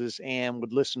warehouses and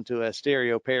would listen to a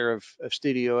stereo pair of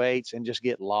Studio 8s and just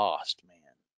get lost, man.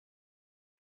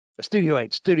 A Studio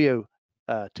 8, Studio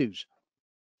 2s.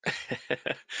 I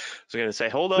was going to say,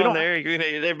 hold We on don't there. You're going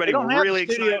to get everybody we don't have the really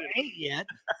Studio excited. 8 yet.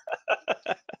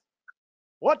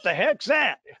 What the heck's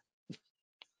that?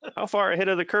 How far ahead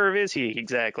of the curve is he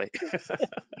exactly?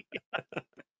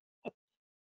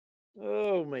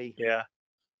 Oh, me. Yeah.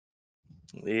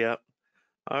 Yep.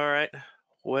 All right.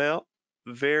 Well,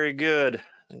 very good. I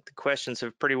think the questions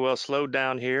have pretty well slowed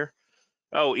down here.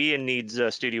 Oh, Ian needs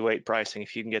Studio 8 pricing.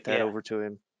 If you can get that Yeah. over to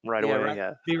him right Yeah, away.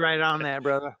 right. Be right on that,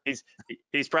 brother.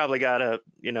 He's probably got a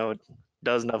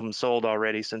dozen of them sold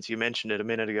already since you mentioned it a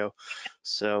minute ago.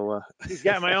 So He's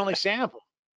got my only sample.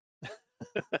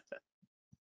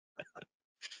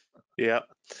 yeah.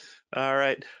 All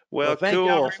right. Well, Well, thank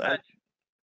y'all cool. very much.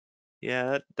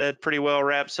 Yeah, that pretty well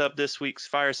wraps up this week's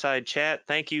fireside chat.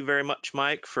 Thank you very much,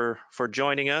 Mike, for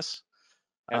joining us.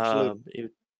 Absolutely.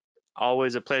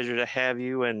 Always a pleasure to have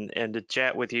you and to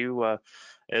chat with you,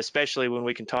 especially when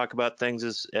we can talk about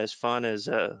things as fun as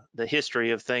the history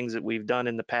of things that we've done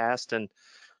in the past and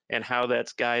how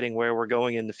that's guiding where we're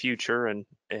going in the future and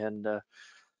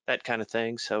that kind of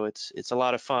thing. So it's a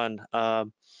lot of fun.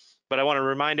 But I want to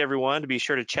remind everyone to be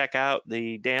sure to check out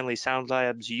the Danley Sound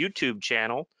Labs YouTube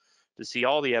channel to see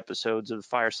all the episodes of the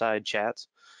Fireside Chats.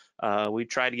 We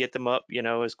try to get them up,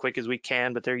 as quick as we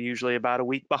can, but they're usually about a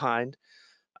week behind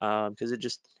because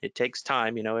it takes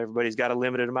time. Everybody's got a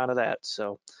limited amount of that.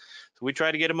 So we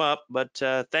try to get them up. But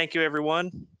thank you,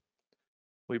 everyone.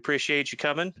 We appreciate you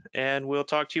coming, and we'll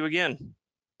talk to you again.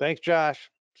 Thanks, Josh.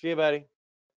 See you, buddy.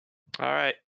 All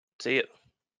right. See you.